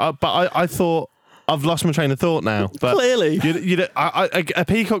definitely me. But I thought, I've lost my train of thought now. But Clearly. A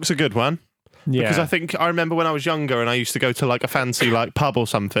peacock's a good one. Yeah. Because I remember when I was younger and I used to go to like a fancy like pub or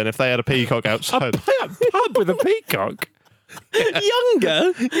something, if they had a peacock outside. A pub with a peacock?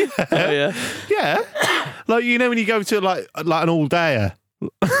 Younger? Yeah. Oh, yeah. Yeah. Like, you know when you go to like an all-dayer.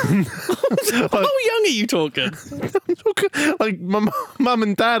 How young are you talking? Like my mum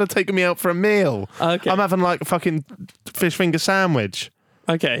and dad are taking me out for a meal. Okay. I'm having like a fucking fish finger sandwich.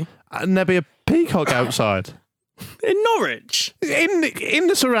 Okay. And there'd be a peacock outside. In Norwich? In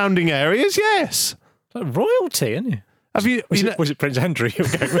the surrounding areas, yes. Like royalty, isn't it? Have you? Was it Prince Andrew you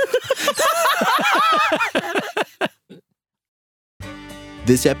were going with?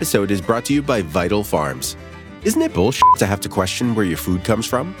 This episode is brought to you by Vital Farms. Isn't it bullshit to have to question where your food comes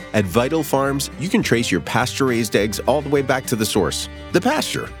from? At Vital Farms, you can trace your pasture-raised eggs all the way back to the source, the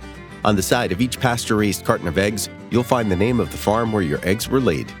pasture. On the side of each pasture-raised carton of eggs, you'll find the name of the farm where your eggs were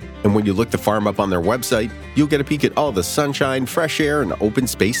laid. And when you look the farm up on their website, you'll get a peek at all the sunshine, fresh air, and open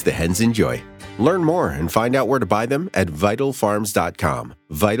space the hens enjoy. Learn more and find out where to buy them at vitalfarms.com.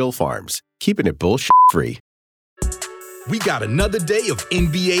 Vital Farms, keeping it bullshit-free. We got another day of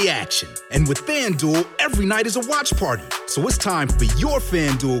NBA action. And with FanDuel, every night is a watch party. So it's time for your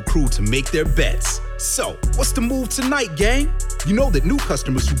FanDuel crew to make their bets. So, what's the move tonight, gang? You know that new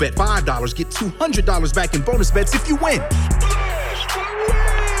customers who bet $5 get $200 back in bonus bets if you win.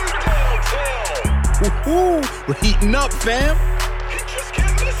 Woo-hoo, we're heating up, fam.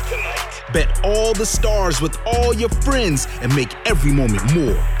 Bet all the stars with all your friends and make every moment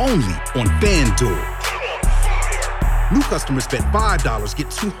more only on FanDuel. New customers bet $5, get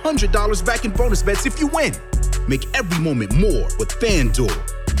 $200 back in bonus bets if you win. Make every moment more with FanDuel.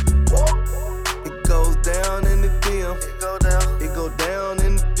 It goes down in the DM. It go down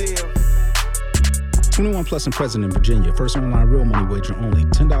in the DM. 21 plus and present in Virginia. First online real money wager only.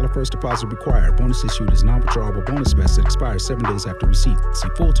 $10 first deposit required. Bonus issued is non-withdrawable bonus bets that expire 7 days after receipt. See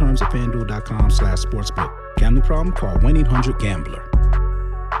full terms at FanDuel.com/sportsbook. Gambling problem? Call 1-800-GAMBLER.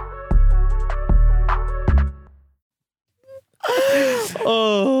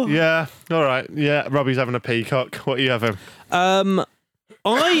 Oh. Yeah. All right. Yeah. Robbie's having a peacock. What are you having?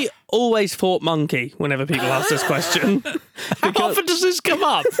 I always thought monkey whenever people ask this question. How often does this come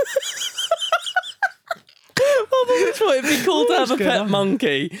up? I've always thought it'd be cool to have a pet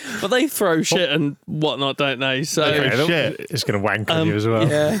monkey, but they throw shit and whatnot, don't they? So it's going to wank on you as well.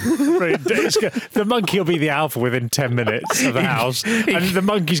 Yeah. The monkey will be the alpha within 10 minutes of the house, and the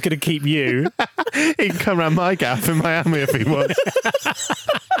monkey's going to keep you. He can come around my gaff in Miami if he wants.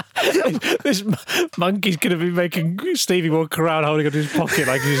 This monkey's going to be making Stevie walk around holding onto his pocket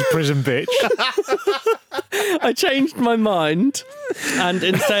like he's a prison bitch. I changed my mind, and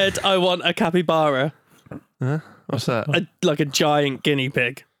instead I want a capybara. All What's that? Like a giant guinea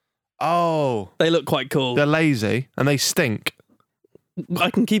pig. Oh. They look quite cool. They're lazy and they stink.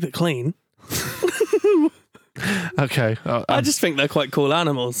 I can keep it clean. Okay. I just think they're quite cool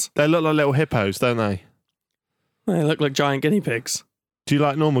animals. They look like little hippos, don't they? They look like giant guinea pigs. Do you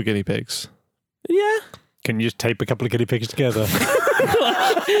like normal guinea pigs? Yeah. Can you just tape a couple of guinea pigs together?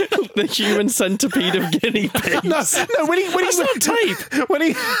 The human centipede of guinea pigs. No, when he said tape,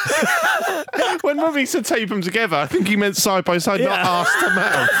 when Robbie said tape them together, I think he meant side by side, not arse to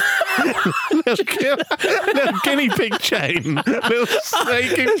mouth. little guinea pig chain, little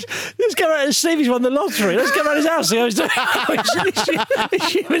snake. Let's go around. Stevie's won the lottery. Let's go around his house. The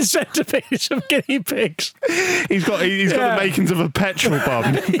human centipedes of guinea pigs. He's got the makings of a petrol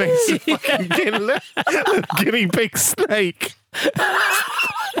bomb. Little guinea pig snake.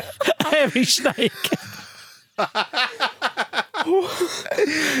 Heavy snake.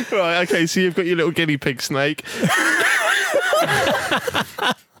 Right, okay, so you've got your little guinea pig snake.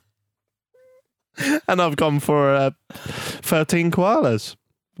 And I've gone for 13 koalas.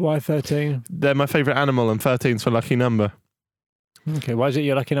 Why 13? They're my favourite animal, and 13's for lucky number. Okay, why is it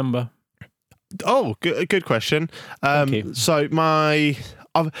your lucky number? Oh, good question. Thank you. So I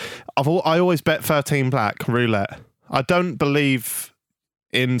always bet 13 black roulette. I don't believe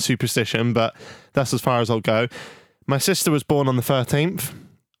in superstition, but that's as far as I'll go. My sister was born on the 13th.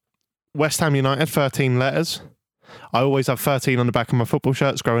 West Ham United, 13 letters. I always have 13 on the back of my football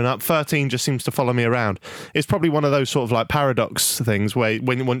shirts growing up. 13 just seems to follow me around. It's probably one of those sort of like paradox things where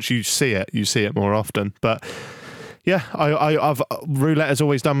once you see it more often. But yeah, I've roulette has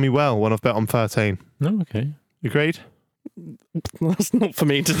always done me well when I've bet on 13. Oh, okay. Agreed? That's not for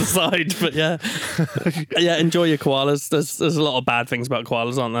me to decide, but yeah. Yeah, enjoy your koalas. There's a lot of bad things about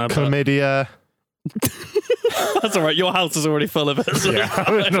koalas, aren't there? Chlamydia. That's all right. Your house is already full of it. So yeah,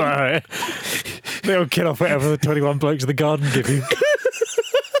 all right. They'll kill off whatever the 21 blokes in the garden give you.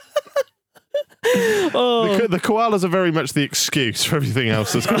 The koalas are very much the excuse for everything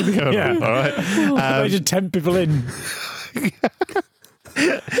else that's going to go on. All right. They just tempt people in.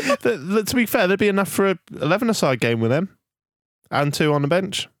 To be fair, there'd be enough for a 11-a-side game with them and 2 on the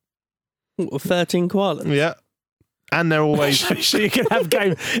bench. 13 koalas? Yeah. And they're always... So you can have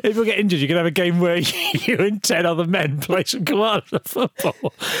game... If you get injured, you can have a game where you and 10 other men play some koalas of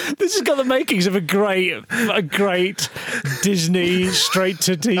football. This has got the makings of a great Disney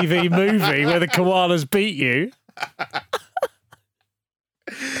straight-to-TV movie where the koalas beat you.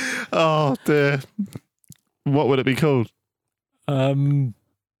 Oh, dear. What would it be called? I've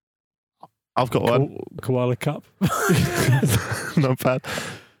got one. Koala Cup. Not bad.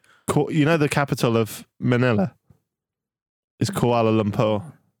 You know the capital of Manila is Kuala Lumpur,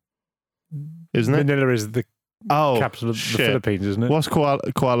 isn't it? Manila is the capital of the Philippines, isn't it? What's Kuala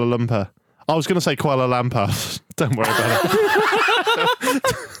Lumpur? I was going to say Kuala Lumpur. Don't worry about it.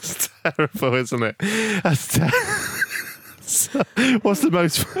 It's terrible, isn't it? What's the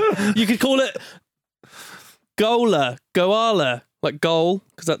most... You could call it Goala, like goal,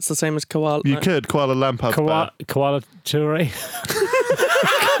 because that's the same as koala. You could, Kuala Lumpur. Koala Ture.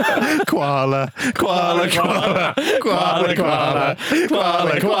 Koala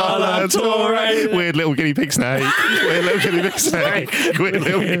Ture. Weird little guinea pig snake. Weird little guinea pig snake. Weird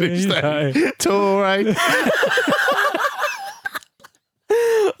little guinea pig snake. Ture.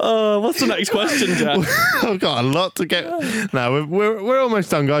 Oh, what's the next question, Jack? I've got a lot to get. No, we're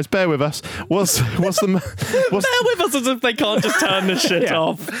almost done, guys. Bear with us. What's Bear with us as if they can't just turn this shit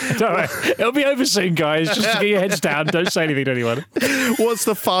off. Don't worry. It'll be over soon, guys. Just to get your heads down. Don't say anything to anyone. What's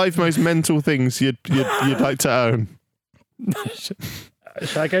the 5 most mental things you'd like to own?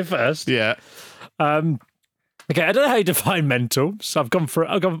 Shall I go first? Yeah. Okay, I don't know how you define mental, so I've gone.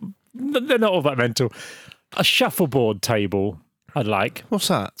 They're not all that mental. A shuffleboard table. I'd like. What's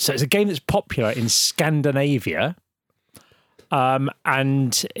that? So it's a game that's popular in Scandinavia,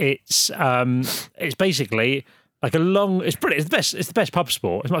 and it's basically like a long. It's brilliant. It's the best pub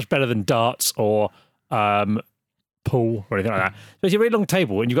sport. It's much better than darts or pool or anything like that. So it's a really long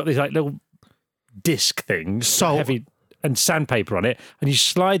table, and you've got these like little disc things, so heavy, and sandpaper on it, and you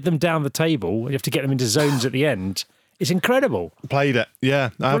slide them down the table. And you have to get them into zones at the end. It's incredible. Played it.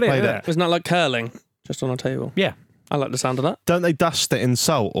 Yeah, I played it. Isn't that like curling, just on a table? Yeah. I like the sound of that. Don't they dust it in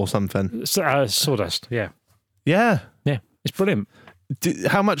salt or something? Sawdust, yeah. Yeah. Yeah, it's brilliant.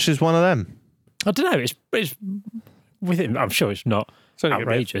 How much is one of them? I don't know. It's within. I'm sure it's not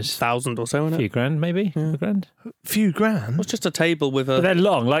outrageous. 1,000 or so, isn't it? A few grand, maybe. Yeah. A grand. Few grand? Well, it's just a table with a... But they're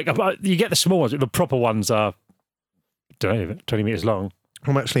long. Like, you get the small ones. The proper ones are, I don't know, 20 metres long.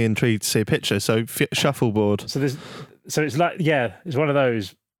 I'm actually intrigued to see a picture. So, shuffleboard. So it's like, yeah, it's one of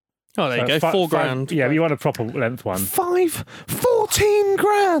those. Oh, there you go. 4 grand. Yeah, but you want a proper length one. 14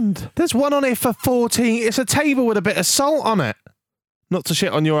 grand. There's one on it for 14. It's a table with a bit of salt on it. Not to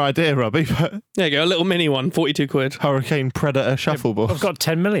shit on your idea, Robbie, but There you go. A little mini one, 42 quid. Hurricane Predator shuffleboard. I've got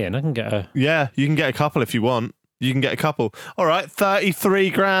 10 million. I can get a... Yeah, you can get a couple if you want. You can get a couple. All right, 33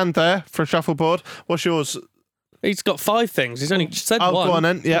 grand there for a shuffleboard. What's yours? He's got 5 things. He's only said Oh, one. go on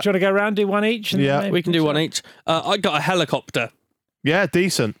then. Yeah. Do you want to go around, do one each? And Yeah. then We can do one each. I got a helicopter. Yeah,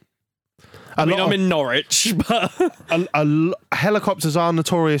 decent. I mean, I'm in Norwich, but helicopters are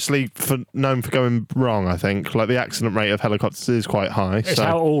notoriously known for going wrong, I think. Like, the accident rate of helicopters is quite high. It's so.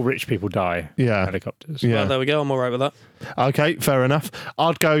 how all rich people die. Yeah. Helicopters. Yeah. well, there we go. I'm all right with that. Okay, fair enough.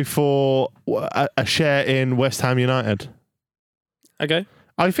 I'd go for a share in West Ham United. Okay.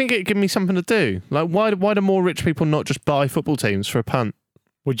 I think it'd give me something to do. Like, why do more rich people not just buy football teams for a punt?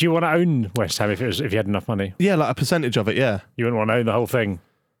 Would you want to own West Ham if you had enough money? Yeah, like a percentage of it, yeah. You wouldn't want to own the whole thing.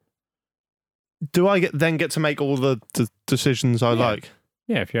 Do I then get to make all the decisions I like?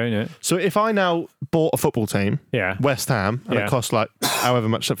 Yeah, if you own it. So if I now bought a football team, Yeah. West Ham, and Yeah. it costs like however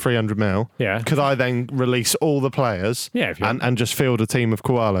much, like 300 mil, Yeah. could I then release all the players Yeah, if you and just field a team of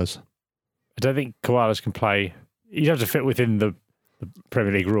koalas? I don't think koalas can play. You'd have to fit within the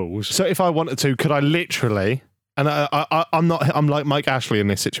Premier League rules. So if I wanted to, could I literally... And I'm like Mike Ashley in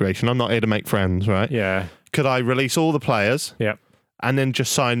this situation. I'm not here to make friends, right? Yeah. Could I release all the players? Yep. And then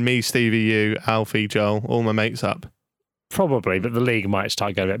just sign me, Stevie, you, Alfie, Joel, all my mates up? Probably, but the league might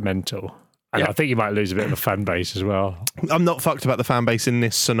start going a bit mental. And I think you might lose a bit of the fan base as well. I'm not fucked about the fan base in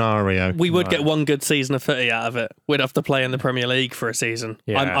this scenario. We would get one good season of footy out of it. We'd have to play in the Premier League for a season.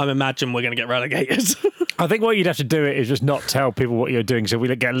 Yeah. I'm imagine we're going to get relegated. I think what you'd have to do is just not tell people what you're doing, so we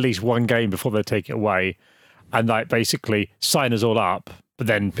get at least one game before they take it away, and like basically sign us all up. But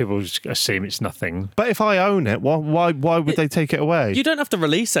then people just assume it's nothing. But if I own it, why would they take it away? You don't have to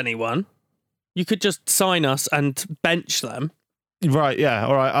release anyone. You could just sign us and bench them. Right, yeah,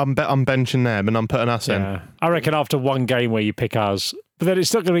 all right. I'm benching them and I'm putting us in. I reckon after one game where you pick us, but then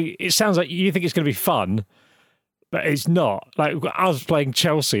it's not going to be. It sounds like you think it's going to be fun, but it's not. Like us playing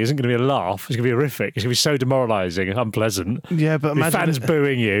Chelsea isn't going to be a laugh. It's going to be horrific. It's going to be so demoralising and unpleasant. Yeah, but imagine fans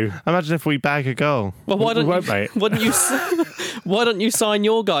booing you. Imagine if we bag a goal. Well, why don't won't, you? mate. Why don't you sign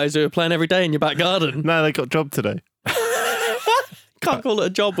your guys who are playing every day in your back garden? No, they got a job today. Can't call it a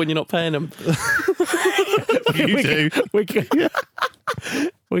job when you're not paying them. You do.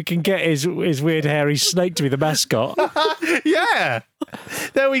 We can get his weird hairy snake to be the mascot. Yeah.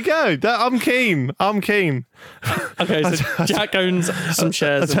 There we go. I'm keen. Okay, so Jack owns some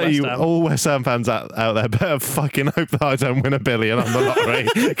shares I tell in you, West Ham. all West Ham fans out there better fucking hope that I don't win $1 billion on the lottery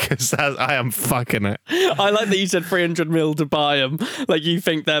because I am fucking it. I like that you said 300 mil to buy them. Like you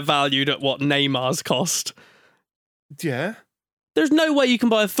think they're valued at what Neymar's cost. Yeah. There's no way you can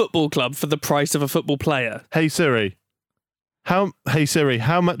buy a football club for the price of a football player. Hey Siri, how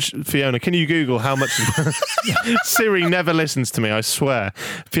much, Fiona, can you Google how much... Siri never listens to me, I swear.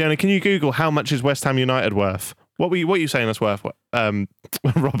 Fiona, can you Google how much is West Ham United worth? What are you saying that's worth,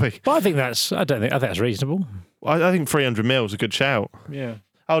 Robbie? Well, I think that's reasonable. I think 300 mil is a good shout. Yeah.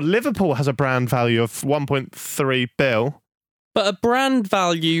 Oh, Liverpool has a brand value of 1.3 bill. But a brand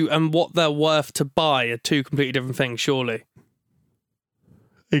value and what they're worth to buy are two completely different things, surely.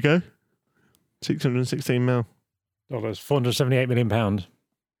 There you go. 616 mil. Dollars, £478 million.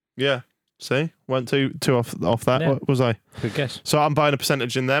 Yeah. See? Went two off that. Yeah. What was I? Good guess. So I'm buying a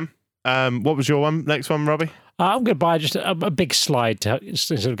percentage in them. What was your next one, Robbie? I'm going to buy just a big slide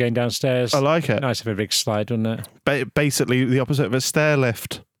instead of going downstairs. I like it. Nice to have a big slide, wouldn't it? Basically the opposite of a stair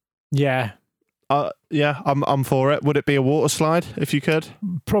lift. Yeah. Yeah, I'm for it. Would it be a water slide if you could?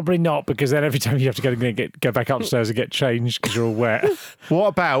 Probably not, because then every time you have to go back upstairs and get changed because you're all wet. What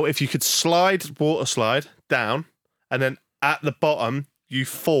about if you could water slide down, and then at the bottom you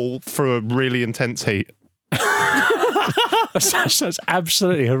fall through a really intense heat? That's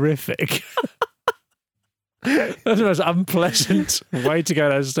absolutely horrific. That's the most unpleasant way to go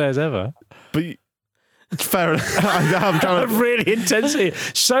downstairs ever. But fair enough. I'm trying to... Really intense.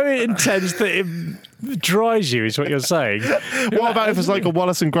 So intense that it dries you, is what you're saying. What about if it's like a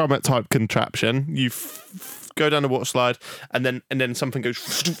Wallace and Gromit type contraption? You go down the water slide, and then something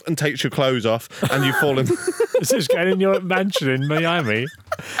goes and takes your clothes off, and you fall in. This is going in your mansion in Miami.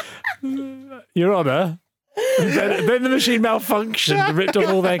 Your Honour. Then the machine malfunctioned and ripped off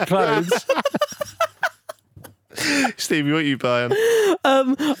all their clothes. Stevie, what are you buying?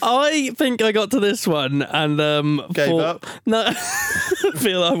 I think I got to this one and gave up. No,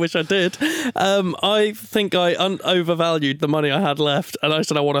 I wish I did. I think I overvalued the money I had left, and I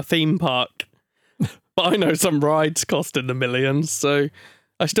said I want a theme park. But I know some rides cost in the millions, so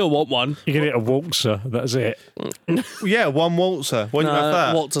I still want one. You can get a waltzer. That's it. Yeah, one waltzer. Why do you have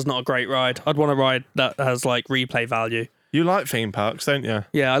that? Waltzer's not a great ride. I'd want a ride that has like replay value. You like theme parks, don't you?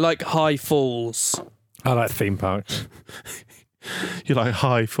 Yeah, I like high falls. I like theme parks. You like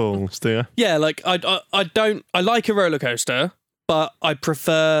high falls, do you? Yeah, like I like a roller coaster, but I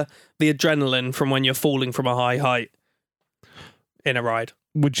prefer the adrenaline from when you're falling from a high height in a ride.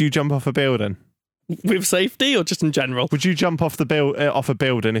 Would you jump off a building? With safety or just in general? Would you jump off off a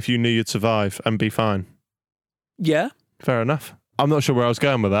building if you knew you'd survive and be fine? Yeah. Fair enough. I'm not sure where I was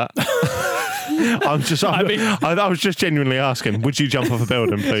going with that. I was just genuinely asking, would you jump off a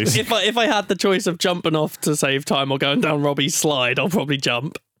building, please? If I had the choice of jumping off to save time or going down Robbie's slide, I'll probably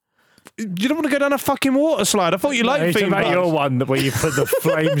jump. You don't want to go down a fucking water slide. I thought you liked theme parks. Your one where you put the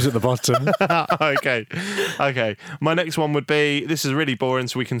flames at the bottom. Okay. My next one would be, this is really boring,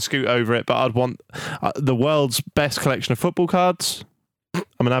 so we can scoot over it, but I'd want the world's best collection of football cards.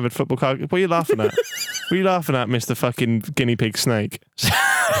 I'm an avid football card. What are you laughing at? What are you laughing at, Mr. fucking guinea pig snake?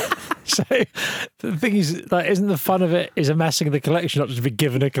 So the thing is, like, isn't the fun of it is amassing the collection, not just be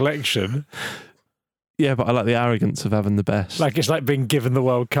given a collection? Yeah, but I like the arrogance of having the best. Like, it's like being given the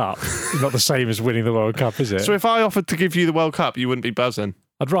World Cup. Not the same as winning the World Cup, is it? So if I offered to give you the World Cup, you wouldn't be buzzing?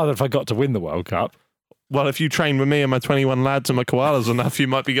 I'd rather if I got to win the World Cup. Well, if you train with me and my 21 lads and my koalas enough, you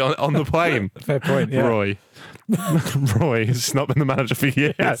might be on the plane. Fair point, yeah. Roy has not been the manager for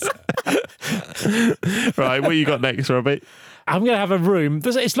years. Right, what you got next, Robbie? I'm going to have a room.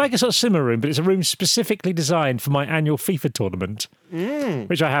 It's like a sort of simmer room, but it's a room specifically designed for my annual FIFA tournament,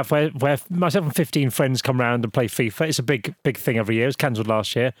 which I have where myself and 15 friends come round and play FIFA. It's a big thing every year. It was cancelled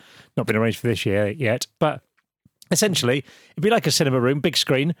last year. Not been arranged for this year yet. But essentially, it'd be like a cinema room, big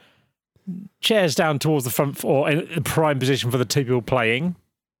screen, chairs down towards the front or in the prime position for the two people playing.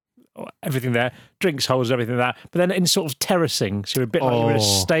 Everything there, drinks holders, everything like that. But then in sort of terracing, so you're a bit like you're in a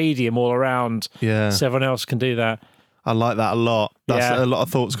stadium all around. Yeah. So everyone else can do that. I like that a lot. That's a lot of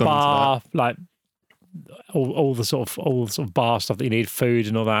thoughts gone into that. Like all the sort of bar stuff that you need, food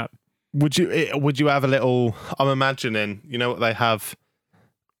and all that. Would you have a little? I'm imagining, you know what they have,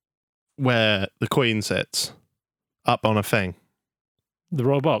 where the Queen sits up on a thing. The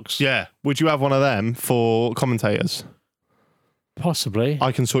Royal Box. Yeah. Would you have one of them for commentators? Possibly.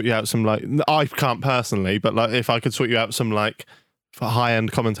 I can sort you out some I can't personally, but like if I could sort you out some for high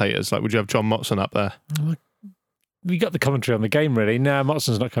end commentators, like would you have John Motson up there? We got the commentary on the game, really. No,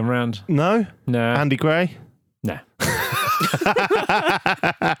 Motson's not come round. No? Andy Gray? No.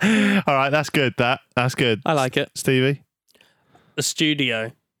 All right, that's good. That's good. I like it. Stevie? A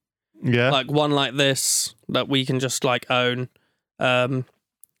studio. Yeah. Like one like this that we can just like own.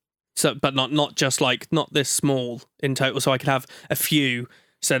 So, but not just like, not this small in total. So I could have a few.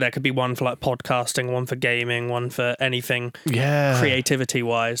 So there could be one for like podcasting, one for gaming, one for anything. Yeah. Creativity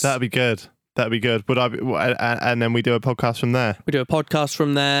wise. That'd be good. Would I be, and then we do a podcast from there. We do a podcast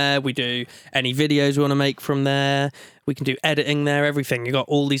from there. We do any videos we want to make from there. We can do editing there, everything. You got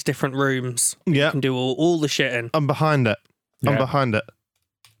all these different rooms. Yeah. You can do all the shit in. I'm behind it.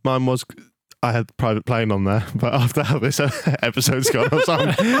 Mine was, I had private plane on there, but after how this episode's gone, so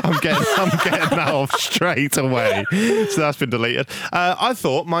I'm getting that off straight away. So that's been deleted. I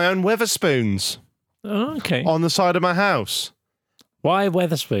thought my own Weatherspoons. Oh, okay. On the side of my house. Why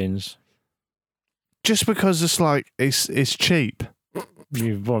Weatherspoons? Just because it's cheap.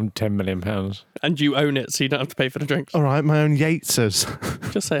 You've won £10 million. And you own it, so you don't have to pay for the drinks. All right, my own Yates's.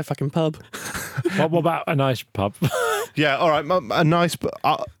 Just say a fucking pub. What about a nice pub? Yeah, all right, a nice...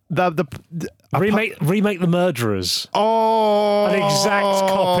 remake The Murderers. Oh! An exact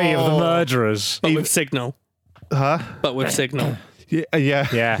copy of The Murderers. But with Signal. Huh? But with Signal.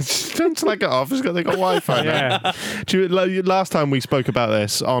 Yeah. Don't like it off. They got Wi-Fi now. Last time we spoke about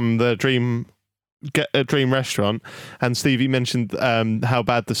this on the Dream restaurant, and Stevie mentioned how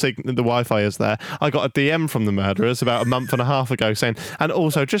bad the Wi-Fi is there. I got a DM from the Murderers about a month and a half ago saying, and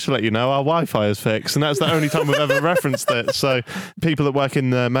also just to let you know, our Wi-Fi is fixed, and that's the only time we've ever referenced it. So people that work in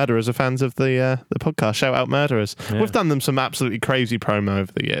the Murderers are fans of the podcast. Shout out Murderers. Yeah. We've done them some absolutely crazy promo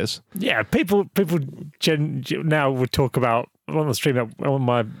over the years. Yeah, people now would talk about on the stream, on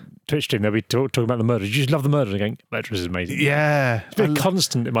my Twitch stream, they'll be talking about the Murderers. You just love the Murderers again. Murderers is amazing. Yeah. It's been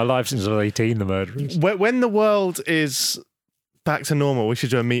constant in my life since I was 18, the Murderers. When the world is back to normal, we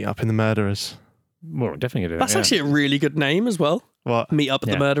should do a meet-up in the Murderers. Well, definitely do that. That's actually a really good name as well. What? Meet Up at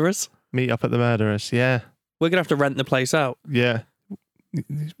the Murderers. Meet Up at the Murderers, yeah. We're going to have to rent the place out. Yeah.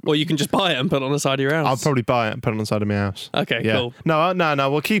 Or you can just buy it and put it on the side of your house. I'll probably buy it and put it on the side of my house. Okay, yeah. cool. No,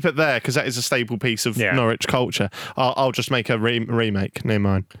 we'll keep it there because that is a staple piece of Norwich culture. I'll just make a remake near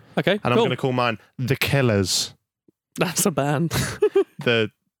mine. Okay, and I'm going to call mine The Killers. That's a band.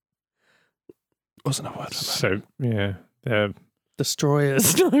 What's another word? So, yeah.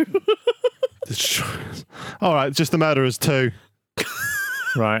 Destroyers. No. Destroyers. All right, just the Murderers 2.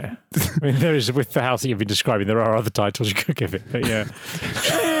 Right. I mean, there is, with the house that you've been describing, there are other titles you could give it, but yeah.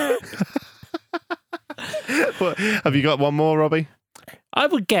 What, have you got one more, Robbie? I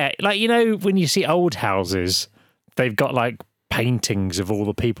would get, like, you know, when you see old houses, they've got, like, paintings of all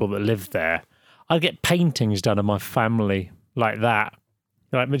the people that lived there. I'd get paintings done of my family like that.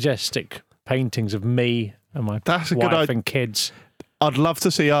 Like, majestic paintings of me and my wife and kids. I'd love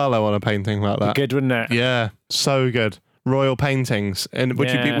to see Arlo on a painting like that. Good, wouldn't it? Yeah, so good. Royal paintings. And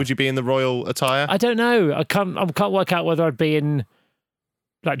would you be in the royal attire? I don't know. I can't work out whether I'd be in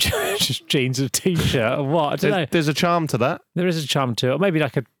like just jeans and a t-shirt or what. I don't know. There's a charm to that. There is a charm to it. Or maybe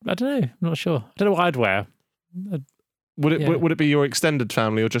like I don't know. I'm not sure. I don't know what I'd wear. Would it be your extended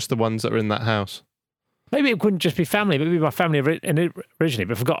family or just the ones that are in that house? Maybe it wouldn't just be family, but it'd be my family originally.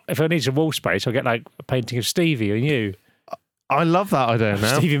 But if I need some wall space, I'll get like a painting of Stevie and you. I love that idea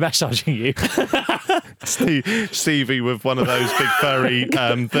now. Stevie massaging you. Stevie with one of those big furry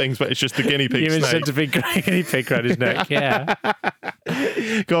things, but it's just the guinea pig snake. You're a big guinea pig around his neck, yeah.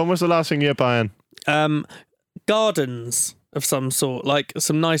 Go on, what's the last thing you're buying? Gardens of some sort, like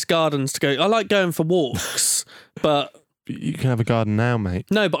some nice gardens to go. I like going for walks, but... You can have a garden now, mate.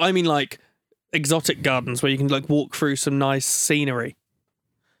 No, but I mean like exotic gardens where you can like walk through some nice scenery.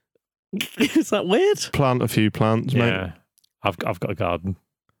 Is that weird? Plant a few plants, mate. Yeah. I've got a garden.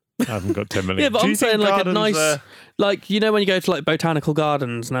 I haven't got 10 million. Yeah, but I'm saying like a nice, like, you know when you go to like botanical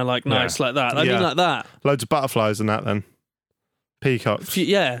gardens and they're like nice like that. I mean like that. Loads of butterflies and that then. Peacocks.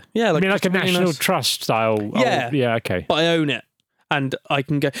 Yeah. Like, I mean like a National Trust style? Yeah. Yeah, okay. But I own it. And I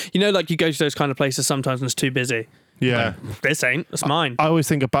can go, you know, like you go to those kind of places sometimes and it's too busy. Yeah. Like, this ain't, it's mine. I always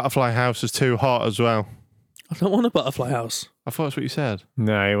think a butterfly house is too hot as well. I don't want a butterfly house. I thought that's what you said.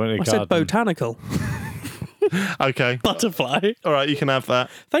 No, you want a garden. I said botanical. Okay. Butterfly. All right, you can have that.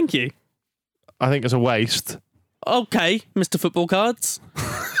 Thank you. I think it's a waste. Okay, Mr. Football Cards.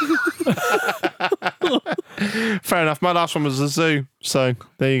 Fair enough. My last one was the zoo, so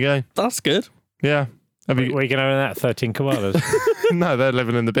there you go. That's good. Yeah. Where are you going to own that? 13 koalas? No, they're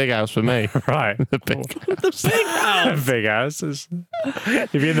living in the big house for me. Right. The big house. The big house.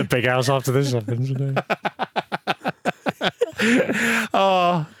 You'll be in the big house after this happens.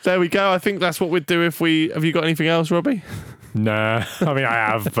 Oh, there we go. I think that's what we'd do if we... Have you got anything else, Robbie? No. I mean, I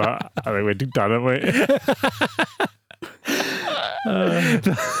have, but I think we're done, haven't we?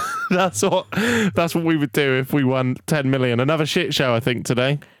 That's what we would do if we won 10 million. Another shit show, I think,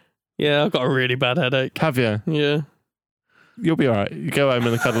 today. Yeah, I've got a really bad headache. Have you? Yeah. You'll be all right. You go home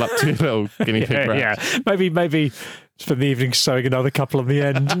and cuddle up to your little guinea pig rat. Yeah. Maybe spend the evening sewing another couple on the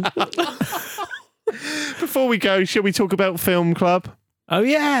end. Before we go, shall we talk about Film Club? Oh,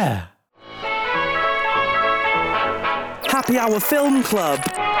 yeah. Happy Hour Film Club.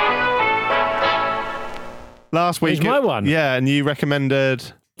 Last week... It's my one. Yeah, and you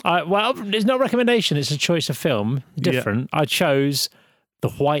recommended... Well, it's not a recommendation. It's a choice of film. Different. Yeah. I chose The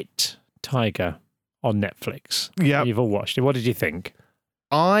White Tiger on Netflix. Yeah. You've all watched it. What did you think?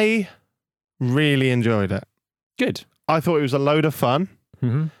 I really enjoyed it. Good. I thought it was a load of fun.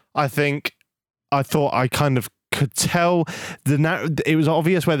 Mm-hmm. I thought I kind of could tell it was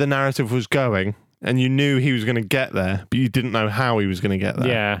obvious where the narrative was going, and you knew he was going to get there, but you didn't know how he was going to get there.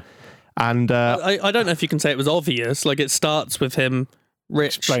 Yeah. And I don't know if you can say it was obvious. Like, it starts with him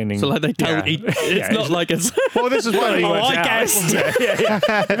rich. Explaining. So, like, they tell it's not like it's... Well, this is where he went I out. guessed.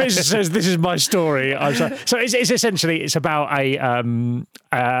 This says, this is my story. So it's essentially, it's about an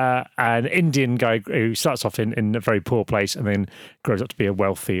Indian guy who starts off in a very poor place and then grows up to be a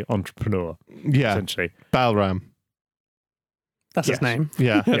wealthy entrepreneur. Yeah. Essentially. Balram. That's his name.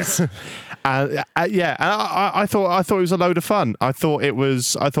 Yeah. Yes. And I thought it was a load of fun. I thought it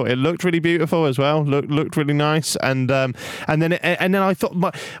looked really beautiful as well. Looked really nice. And then I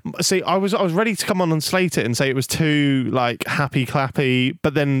thought, I was ready to come on and slate it and say it was too like happy clappy,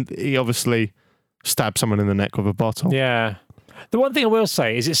 but then he obviously stabbed someone in the neck with a bottle. Yeah. The one thing I will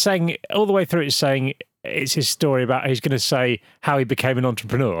say is it's saying all the way through it's saying it's his story about he's going to say how he became an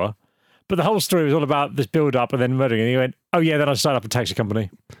entrepreneur. But the whole story was all about this build-up and then murdering. And he went, oh, yeah, then I started up a taxi company.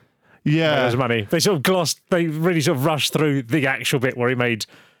 Yeah. There's money. They really sort of rushed through the actual bit where he made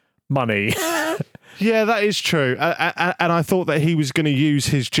money. Yeah, that is true. And I thought that he was going to use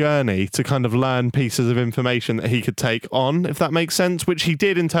his journey to kind of learn pieces of information that he could take on, if that makes sense, which he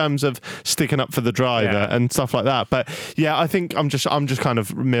did in terms of sticking up for the driver and stuff like that. But yeah, I think I'm just kind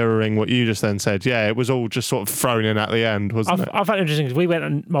of mirroring what you just then said. Yeah, it was all just sort of thrown in at the end, wasn't it? I found it interesting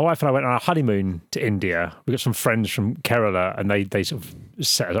because my wife and I went on a honeymoon to India. We got some friends from Kerala, and they sort of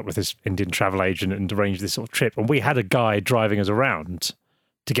set us up with this Indian travel agent and arranged this sort of trip. And we had a guy driving us around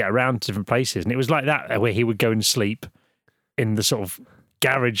to get around to different places, and it was like that where he would go and sleep in the sort of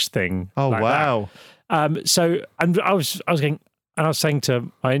garage thing. Oh like wow! So, and I was saying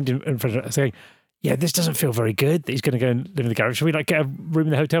to my Indian friend, I was saying, yeah, this doesn't feel very good that he's going to go and live in the garage. Should we like get a room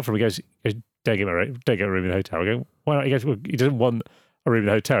in the hotel for him? He goes, don't get a room in the hotel. I go, why not? He goes, well, he doesn't want a room in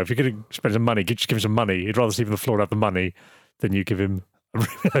the hotel. If you're going to spend some money, just give him some money. He'd rather sleep on the floor and have the money than you give him a room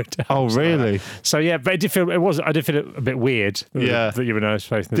in the hotel. Oh, really? So yeah, but I did feel it a bit weird. Yeah, that you were in a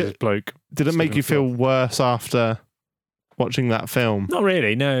space and this bloke. Did it make you feel worse after watching that film? Not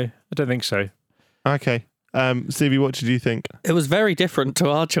really. No, I don't think so. Okay, Stevie, what did you think? It was very different to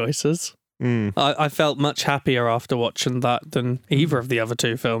our choices. Mm. I felt much happier after watching that than either of the other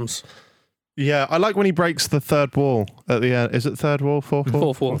two films. Yeah, I like when he breaks the third wall at the end. Is it third wall? Fourth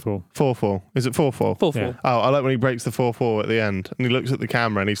wall? Fourth wall. Fourth wall. Is it fourth wall? Fourth wall. Oh, I like when he breaks the fourth wall at the end and he looks at the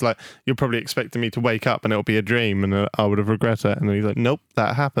camera and he's like, you're probably expecting me to wake up and it'll be a dream and I would have regretted it. And then he's like, nope,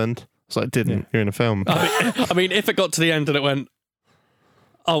 that happened. It's like, it didn't. Yeah. You're in a film. I mean, if it got to the end and it went,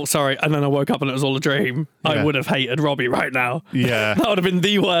 oh, sorry, and then I woke up and it was all a dream, I would have hated Robbie right now. Yeah. That would have been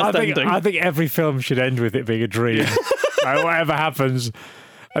the worst ending. I think every film should end with it being a dream. Like, whatever happens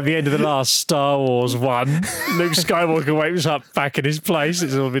at the end of the last Star Wars one, Luke Skywalker wakes up back in his place.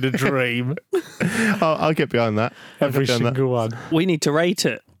 It's all been a dream. I'll get behind that. Every single one. We need to rate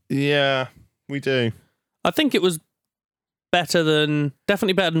it. Yeah, we do. I think it was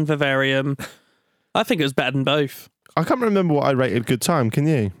definitely better than Vivarium. I think it was better than both. I can't remember what I rated Good Time. Can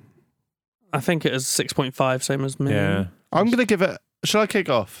you? I think it was 6.5, same as me. Yeah. I'm going to give it... Shall I kick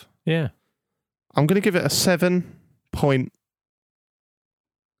off? Yeah. I'm going to give it a 7.4.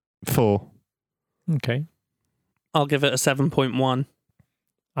 Okay. I'll give it a 7.1.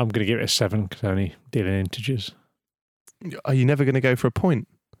 I'm going to give it a 7 because I only deal in integers. Are you never going to go for a point?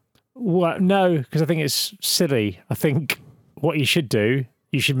 Well, no, because I think it's silly. I think what you should do,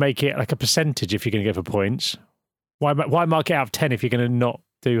 you should make it like a percentage if you're going to go for points. Why mark it out of 10 if you're going to not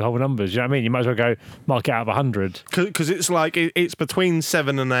do whole numbers? You know what I mean? You might as well go mark it out of 100. Because it's like, it's between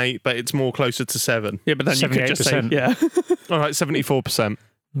 7 and 8, but it's more closer to 7. Yeah, but then you could just say, yeah. All right, 74%.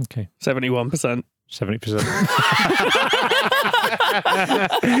 Okay. 71%.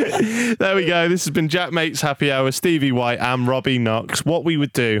 70%. There we go. This has been Jack Mate's Happy Hour, Stevie White and Robbie Knox. What we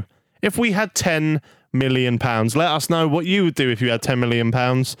would do if we had £10 million. Let us know what you would do if you had £10 million,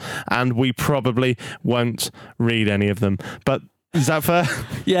 and we probably won't read any of them. But is that fair?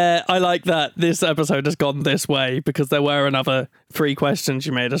 Yeah, I like that this episode has gone this way because there were another 3 questions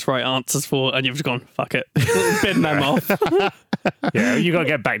you made us write answers for, and you've just gone, fuck it, bin them off. Yeah, you got to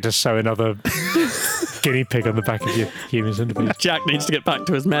get back to sew another guinea pig on the back of your human centipede. Jack needs to get back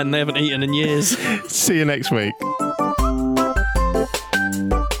to his men. They haven't eaten in years. See you next week.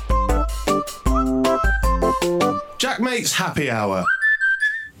 Jack Mate's Happy Hour.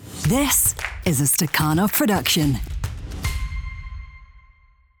 This is a Stakhanov production